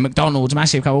like McDonald's,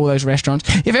 massive, all those restaurants.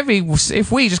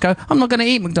 If we just go, I'm not going to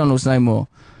eat McDonald's no more.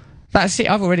 That's it.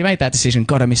 I've already made that decision.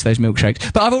 God, I miss those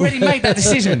milkshakes. But I've already made that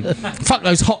decision. Fuck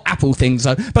those hot apple things,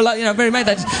 though. But I've already made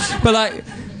that.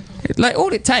 But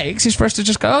all it takes is for us to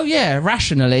just go, oh yeah,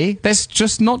 rationally, let's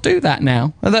just not do that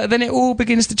now. Then it all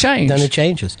begins to change. Then it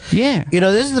changes. Yeah.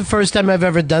 This is the first time I've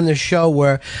ever done this show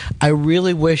where I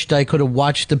really wished I could have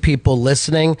watched the people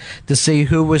listening to see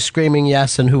who was screaming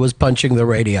yes and who was punching the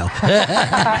radio.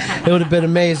 It would have been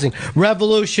amazing.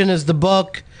 Revolution is the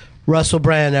book. Russell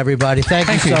Brand, everybody. Thank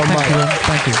you so much.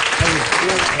 Thank you.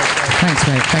 Thanks,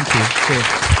 mate. Thank you.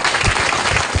 Cheers.